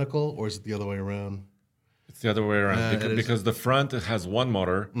mechanical, or is it the other way around? It's the other way around because the front, it has one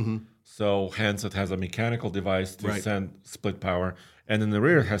motor, so hence it has a mechanical device to send split power. And in the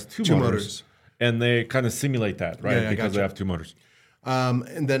rear, it has two motors. And they kind of simulate that, right? Because they have two motors.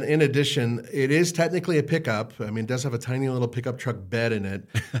 And then in addition, it is technically a pickup. I mean, it does have a tiny little pickup truck bed in it.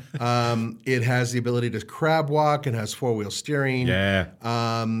 It has the ability to crab walk and has four-wheel steering. Yeah.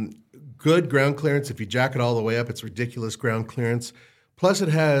 Good ground clearance. If you jack it all the way up, it's ridiculous ground clearance. Plus, it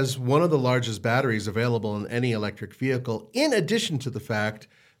has one of the largest batteries available in any electric vehicle, in addition to the fact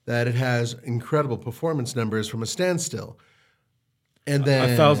that it has incredible performance numbers from a standstill. And then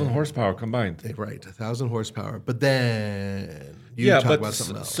 1,000 horsepower combined. Right, 1,000 horsepower. But then you talk about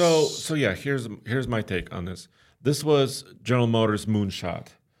something else. So here's my take on this. This was General Motors' moonshot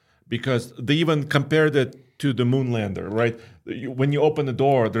because they even compared it to the Moonlander, right? When you open the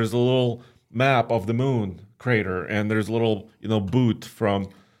door, there's a little map of the moon crater, and there's a little boot from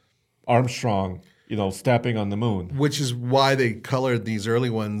Armstrong, stepping on the moon. Which is why they colored these early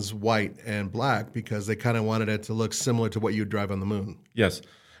ones white and black, because they kind of wanted it to look similar to what you'd drive on the moon. Yes.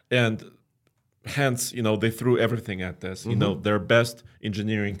 And hence, they threw everything at this, their best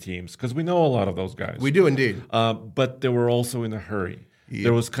engineering teams, because we know a lot of those guys. We do indeed. But they were also in a hurry. Yep.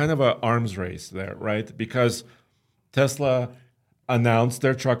 There was kind of an arms race there, right? Because Tesla announced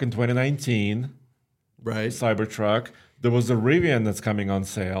their truck in 2019, right? Cybertruck. There was a Rivian that's coming on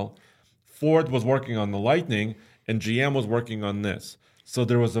sale. Ford was working on the Lightning, and GM was working on this. So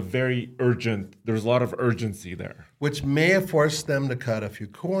there was a lot of urgency there. Which may have forced them to cut a few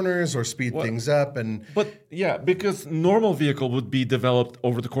corners or speed things up. But yeah, because normal vehicle would be developed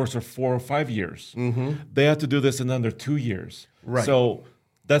over the course of 4 or 5 years. Mm-hmm. They had to do this in under 2 years. Right. So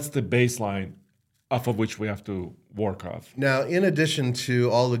that's the baseline off of which we have to work off. Now, in addition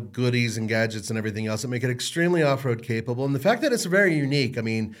to all the goodies and gadgets and everything else that make it extremely off-road capable, and the fact that it's very unique, I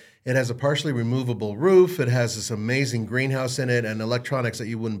mean, it has a partially removable roof, it has this amazing greenhouse in it, and electronics that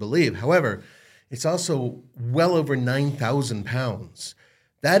you wouldn't believe. However, it's also well over 9,000 pounds.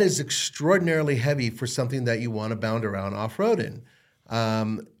 That is extraordinarily heavy for something that you want to bound around off-road in,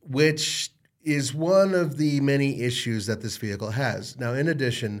 which is one of the many issues that this vehicle has. Now, in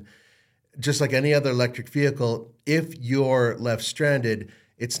addition, just like any other electric vehicle, if you're left stranded,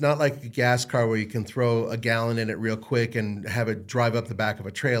 it's not like a gas car where you can throw a gallon in it real quick and have it drive up the back of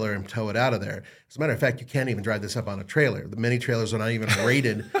a trailer and tow it out of there. As a matter of fact, you can't even drive this up on a trailer. The many trailers are not even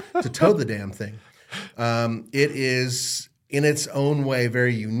rated to tow the damn thing. It is, in its own way,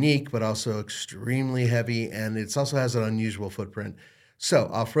 very unique, but also extremely heavy, and it also has an unusual footprint. So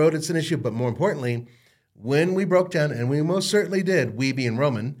off-road, it's an issue, but more importantly, when we broke down, and we most certainly did, we being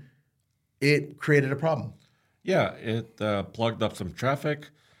Roman, it created a problem. Yeah, it plugged up some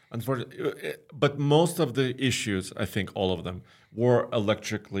traffic, unfortunately. But most of the issues, I think all of them, were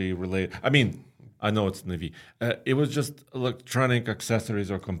electrically related. I mean, I know it's an EV. It was just electronic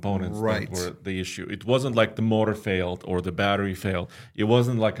accessories or components that were the issue. It wasn't like the motor failed or the battery failed. It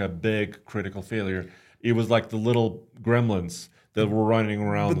wasn't like a big critical failure. It was like the little gremlins that were running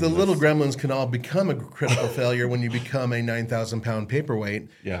around. But the little gremlins can all become a critical failure when you become a 9,000-pound paperweight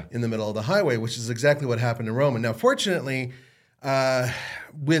in the middle of the highway, which is exactly what happened in Roman. Now, fortunately,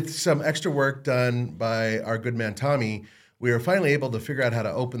 with some extra work done by our good man Tommy, we were finally able to figure out how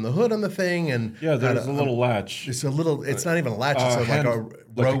to open the hood on the thing. And there's a little latch. It's not even a latch. It's like a rope.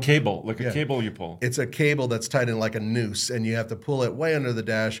 A cable, a cable you pull. It's a cable that's tied in like a noose, and you have to pull it way under the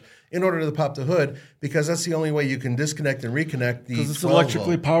dash in order to pop the hood, because that's the only way you can disconnect and reconnect the 12 Because it's an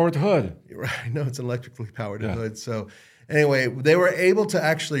electrically powered hood. Right. No, it's an electrically powered hood. So anyway, they were able to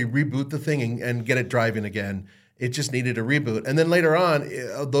actually reboot the thing and get it driving again. It just needed a reboot. And then later on,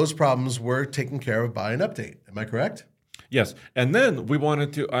 those problems were taken care of by an update. Am I correct? Yes. And then we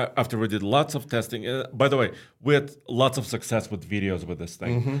wanted to, after we did lots of testing, by the way, we had lots of success with videos with this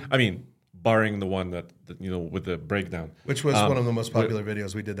thing. Mm-hmm. I mean, barring the one that with the breakdown. Which was one of the most popular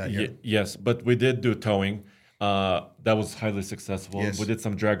videos we did that year. Yes, but we did do towing. That was highly successful. Yes. We did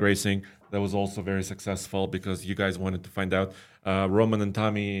some drag racing. That was also very successful because you guys wanted to find out. Roman and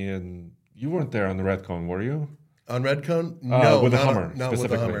Tommy, and you weren't there on the Red Cone, were you? On Red Cone? No. With the Hummer, not with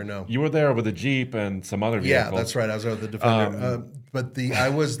the Hummer, no. You were there with the Jeep and some other vehicles. Yeah, that's right. I was there with the Defender. But I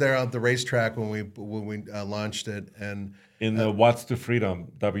was there at the racetrack when we launched it. And in the Watts to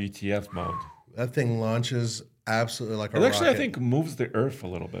Freedom WTF mode. That thing launches absolutely like a rocket. It actually, rocket. I think, moves the earth a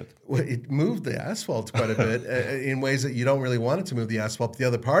little bit. Well, it moved the asphalt quite a bit in ways that you don't really want it to move the asphalt. The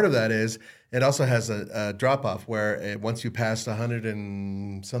other part of that is it also has a drop-off where once you pass 100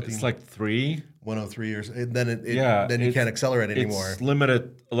 and something... It's like 103 or then you can't accelerate anymore. It's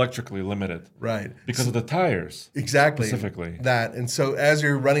limited, electrically limited. Right. Because of the tires. Exactly. Specifically. That. And so as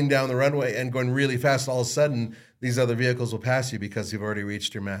you're running down the runway and going really fast, all of a sudden, these other vehicles will pass you because you've already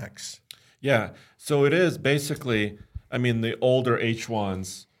reached your max. Yeah. So it is basically, I mean, the older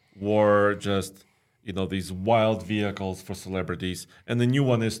H1s were just, these wild vehicles for celebrities. And the new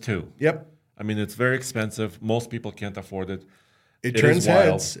one is too. Yep. I mean, it's very expensive. Most people can't afford it. It turns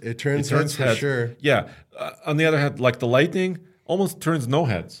heads. It turns heads for sure. Yeah. On the other hand, like the Lightning almost turns no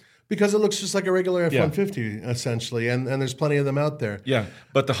heads. Because it looks just like a regular F-150, essentially. And there's plenty of them out there. Yeah.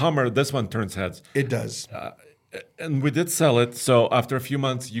 But the Hummer, this one turns heads. It does. And we did sell it. So after a few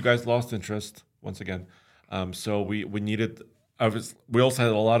months, you guys lost interest once again. So we needed. We also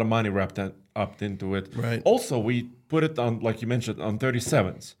had a lot of money wrapped up into it. Right. Also, we put it on, like you mentioned, on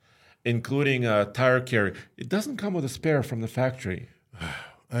 37s, including a tire carrier. It doesn't come with a spare from the factory.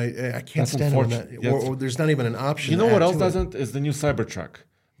 I can't stand on that. Or there's not even an option. You know what else doesn't? Is the new Cybertruck.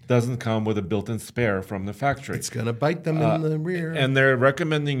 doesn't come with a built-in spare from the factory. It's going to bite them in the rear. And they're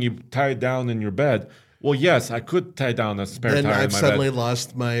recommending you tie it down in your bed. Well, yes, I could tie down a spare then tire I've in my suddenly bed.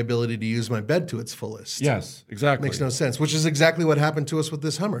 lost my ability to use my bed to its fullest. Yes, exactly. Makes no sense, which is exactly what happened to us with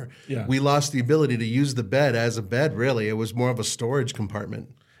this Hummer. Yeah. We lost the ability to use the bed as a bed, really. It was more of a storage compartment.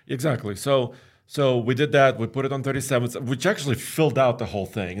 Exactly. So we did that. We put it on 37s, which actually filled out the whole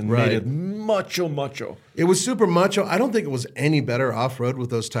thing and Right. made it macho. It was super macho. I don't think it was any better off-road with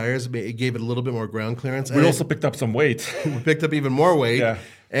those tires. It gave it a little bit more ground clearance. We And also picked up some weight. we picked up even more weight. Yeah.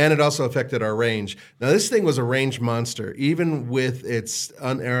 And it also affected our range. Now, this thing was a range monster, even with its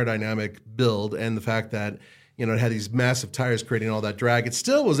unaerodynamic build and the fact that it had these massive tires creating all that drag. It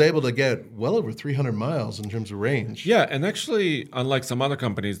still was able to get well over 300 miles in terms of range. Yeah, and actually, unlike some other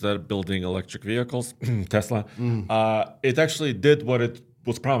companies that are building electric vehicles, Tesla, it actually did what it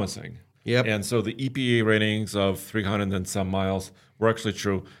was promising. Yep. And so the EPA ratings of 300 and some miles were actually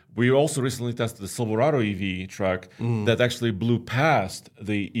true. We also recently tested the Silverado EV truck that actually blew past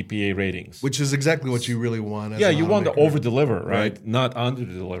the EPA ratings. Which is exactly what you really want. As Yeah, an you want to automaker. over-deliver, right? Right. Not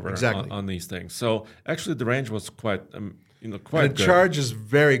under-deliver Exactly. on these things. So actually, the range was quite And good. it charges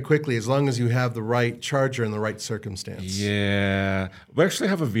very quickly as long as you have the right charger in the right circumstance. Yeah, we actually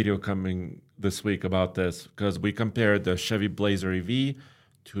have a video coming this week about this because we compared the Chevy Blazer EV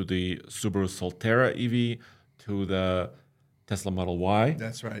to the Subaru Solterra EV to the Tesla Model Y.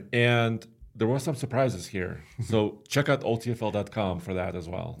 That's right. And there were some surprises here. So check out otfl.com for that as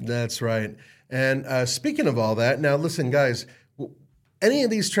well. That's right. And speaking of all that, now listen, guys, any of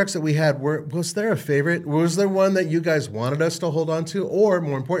these trucks that we had, was there a favorite? Was there one that you guys wanted us to hold on to? Or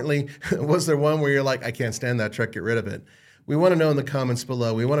more importantly, was there one where you're like, I can't stand that truck, get rid of it? We want to know in the comments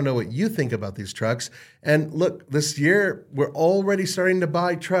below. We want to know what you think about these trucks. And look, this year, we're already starting to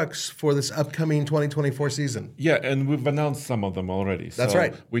buy trucks for this upcoming 2024 season. Yeah, and we've announced some of them already. That's So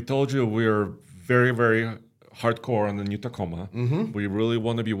right. We told you we're very, very hardcore on the new Tacoma. We really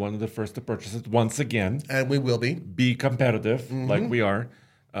want to be one of the first to purchase it once again. And we will be Competitive like we are,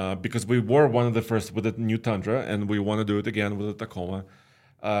 because we were one of the first with the new Tundra, and we want to do it again with the Tacoma.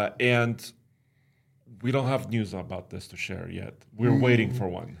 And we don't have news about this to share yet. We're waiting for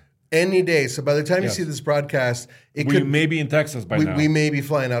one. any day. So by the time Yes. you see this broadcast, We may be in Texas by now. we may be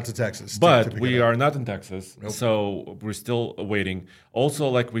flying out to Texas. But to pick we it up. are not in Texas, so we're still waiting. Also,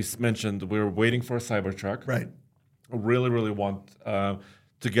 like we mentioned, we're waiting for a Cybertruck. Right. I really, really want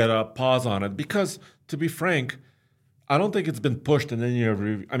to get a pause on it because, to be frank, I don't think it's been pushed in any of.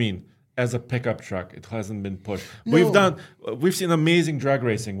 I mean, as a pickup truck, it hasn't been pushed. No. We've seen amazing drag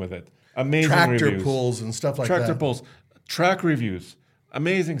racing with it. Amazing Tractor reviews. pulls and stuff like Tractor that. pulls, track reviews,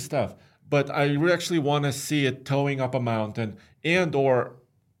 amazing stuff. But I actually want to see it towing up a mountain and or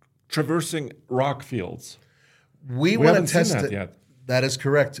traversing rock fields. We We want haven't to seen test that it. yet. That is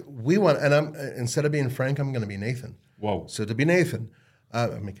correct. We want, and I'm instead of being Frank, I'm going to be Nathan. Whoa. So to be Nathan,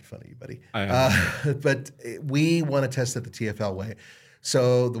 I'm making fun of you, buddy. I am. But we want to test it the TFL way.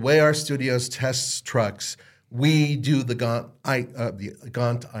 So the way our studios tests trucks, we do the Gaunt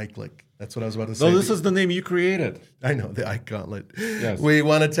Eichlich. That's what I was about to say. No, this is the name you created. I know, the Ike Gauntlet. Yes. We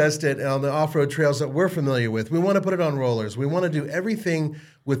want to test it on the off-road trails that we're familiar with. We want to put it on rollers. We want to do everything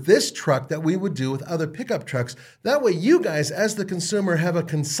with this truck that we would do with other pickup trucks. That way you guys, as the consumer, have a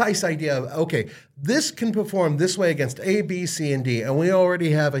concise idea of, okay, this can perform this way against A, B, C, and D. And we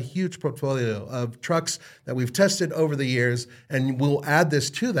already have a huge portfolio of trucks that we've tested over the years, and we'll add this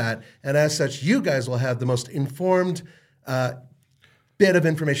to that. And as such, you guys will have the most informed bit of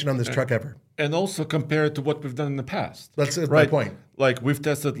information on this truck ever. And also compare it to what we've done in the past. That's my point. Like we've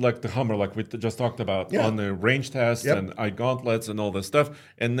tested like the Hummer, like we just talked about Yeah. on the range test Yep. and eye gauntlets and all this stuff.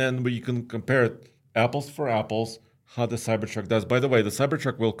 And then we can compare it apples for apples, how the Cybertruck does. By the way, the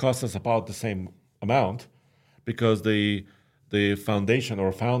Cybertruck will cost us about the same amount because the foundation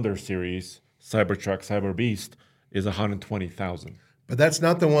or founder series Cybertruck Cyber Beast is $120,000. But that's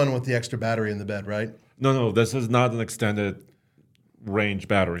not the one with the extra battery in the bed, right? No, this is not an extended range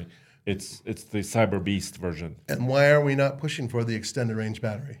battery. It's the Cyber Beast version. And why are we not pushing for the extended range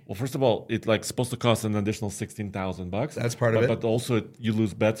battery? Well, first of all, it's like supposed to cost an additional $16,000. That's part of it. But also you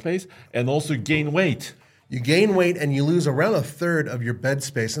lose bed space and also gain weight. You gain weight and you lose around a third of your bed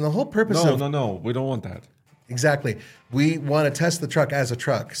space. And the whole purpose of No, we don't want that. exactly, we want to test the truck as a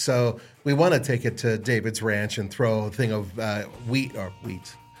truck. So we want to take it to David's ranch and throw a thing of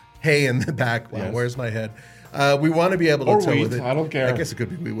hay in the back. Wow, Yes. where's my head? We want to be able to Or tow wheat, with it. I don't care. I guess it could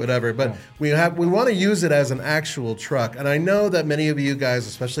be wheat, whatever. But we want to use it as an actual truck. And I know that many of you guys,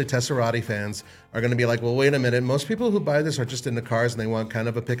 especially Tesserati fans, are going to be like, well, wait a minute. Most people who buy this are just into cars and they want kind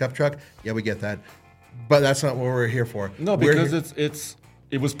of a pickup truck. Yeah, we get that. But that's not what we're here for. No, We're because here-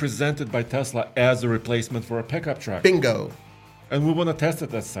 it was presented by Tesla as a replacement for a pickup truck. Bingo. And we want to test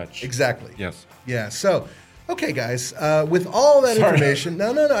it as such. Exactly. Yes. Yeah. So, okay, guys, with all that information,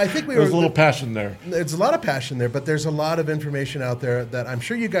 no. I think There's a little passion there. It's a lot of passion there, but there's a lot of information out there that I'm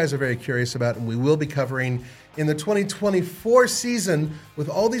sure you guys are very curious about, and we will be covering in the 2024 season. With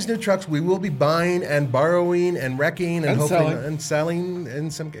all these new trucks, we will be buying and borrowing and wrecking and hopefully and selling in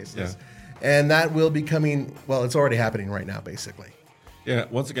some cases. Yeah. And that will be coming, well, it's already happening right now, basically. Yeah,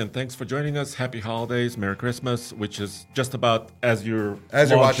 once again, thanks for joining us. Happy holidays, Merry Christmas, which is just about as you're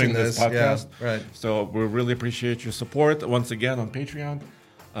watching this podcast. Yeah, right. So we really appreciate your support once again on Patreon.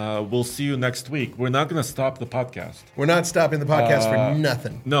 We'll see you next week. We're not going to stop the podcast. We're not stopping the podcast for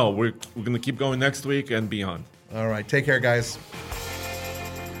nothing. No, we're going to keep going next week and beyond. All right. Take care, guys.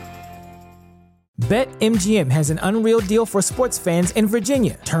 BetMGM has an unreal deal for sports fans in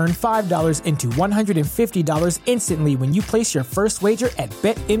Virginia. Turn $5 into $150 instantly when you place your first wager at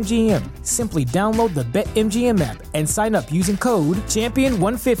BetMGM. Simply download the BetMGM app and sign up using code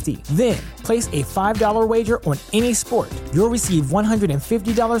Champion150. Then, place a $5 wager on any sport. You'll receive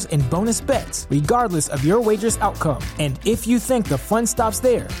 $150 in bonus bets, regardless of your wager's outcome. And if you think the fun stops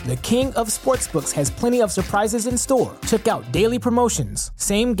there, the King of Sportsbooks has plenty of surprises in store. Check out daily promotions,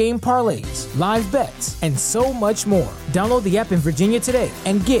 same-game parlays, live bets, and so much more. Download the app in Virginia today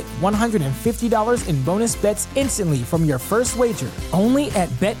and get $150 in bonus bets instantly from your first wager. Only at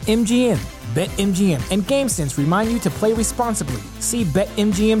BetMGM. BetMGM and GameSense remind you to play responsibly. See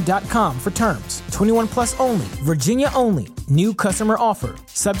BetMGM.com for terms. 21 plus only. Virginia only. New customer offer.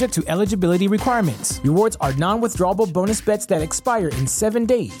 Subject to eligibility requirements. Rewards are non-withdrawable bonus bets that expire in 7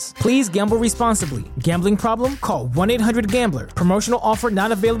 days. Please gamble responsibly. Gambling problem? Call 1-800-GAMBLER. Promotional offer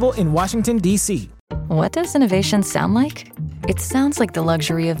not available in Washington, D.C. What does innovation sound like? It sounds like the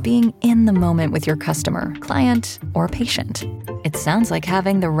luxury of being in the moment with your customer, client, or patient. It sounds like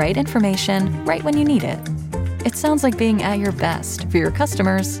having the right information right when you need it. It sounds like being at your best for your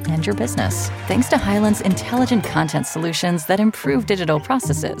customers and your business. Thanks to Hyland's intelligent content solutions that improve digital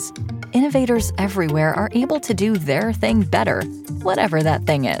processes, innovators everywhere are able to do their thing better, whatever that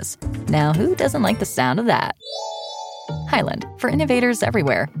thing is. Now, who doesn't like the sound of that? Hyland, for innovators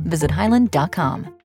everywhere. Visit hyland.com.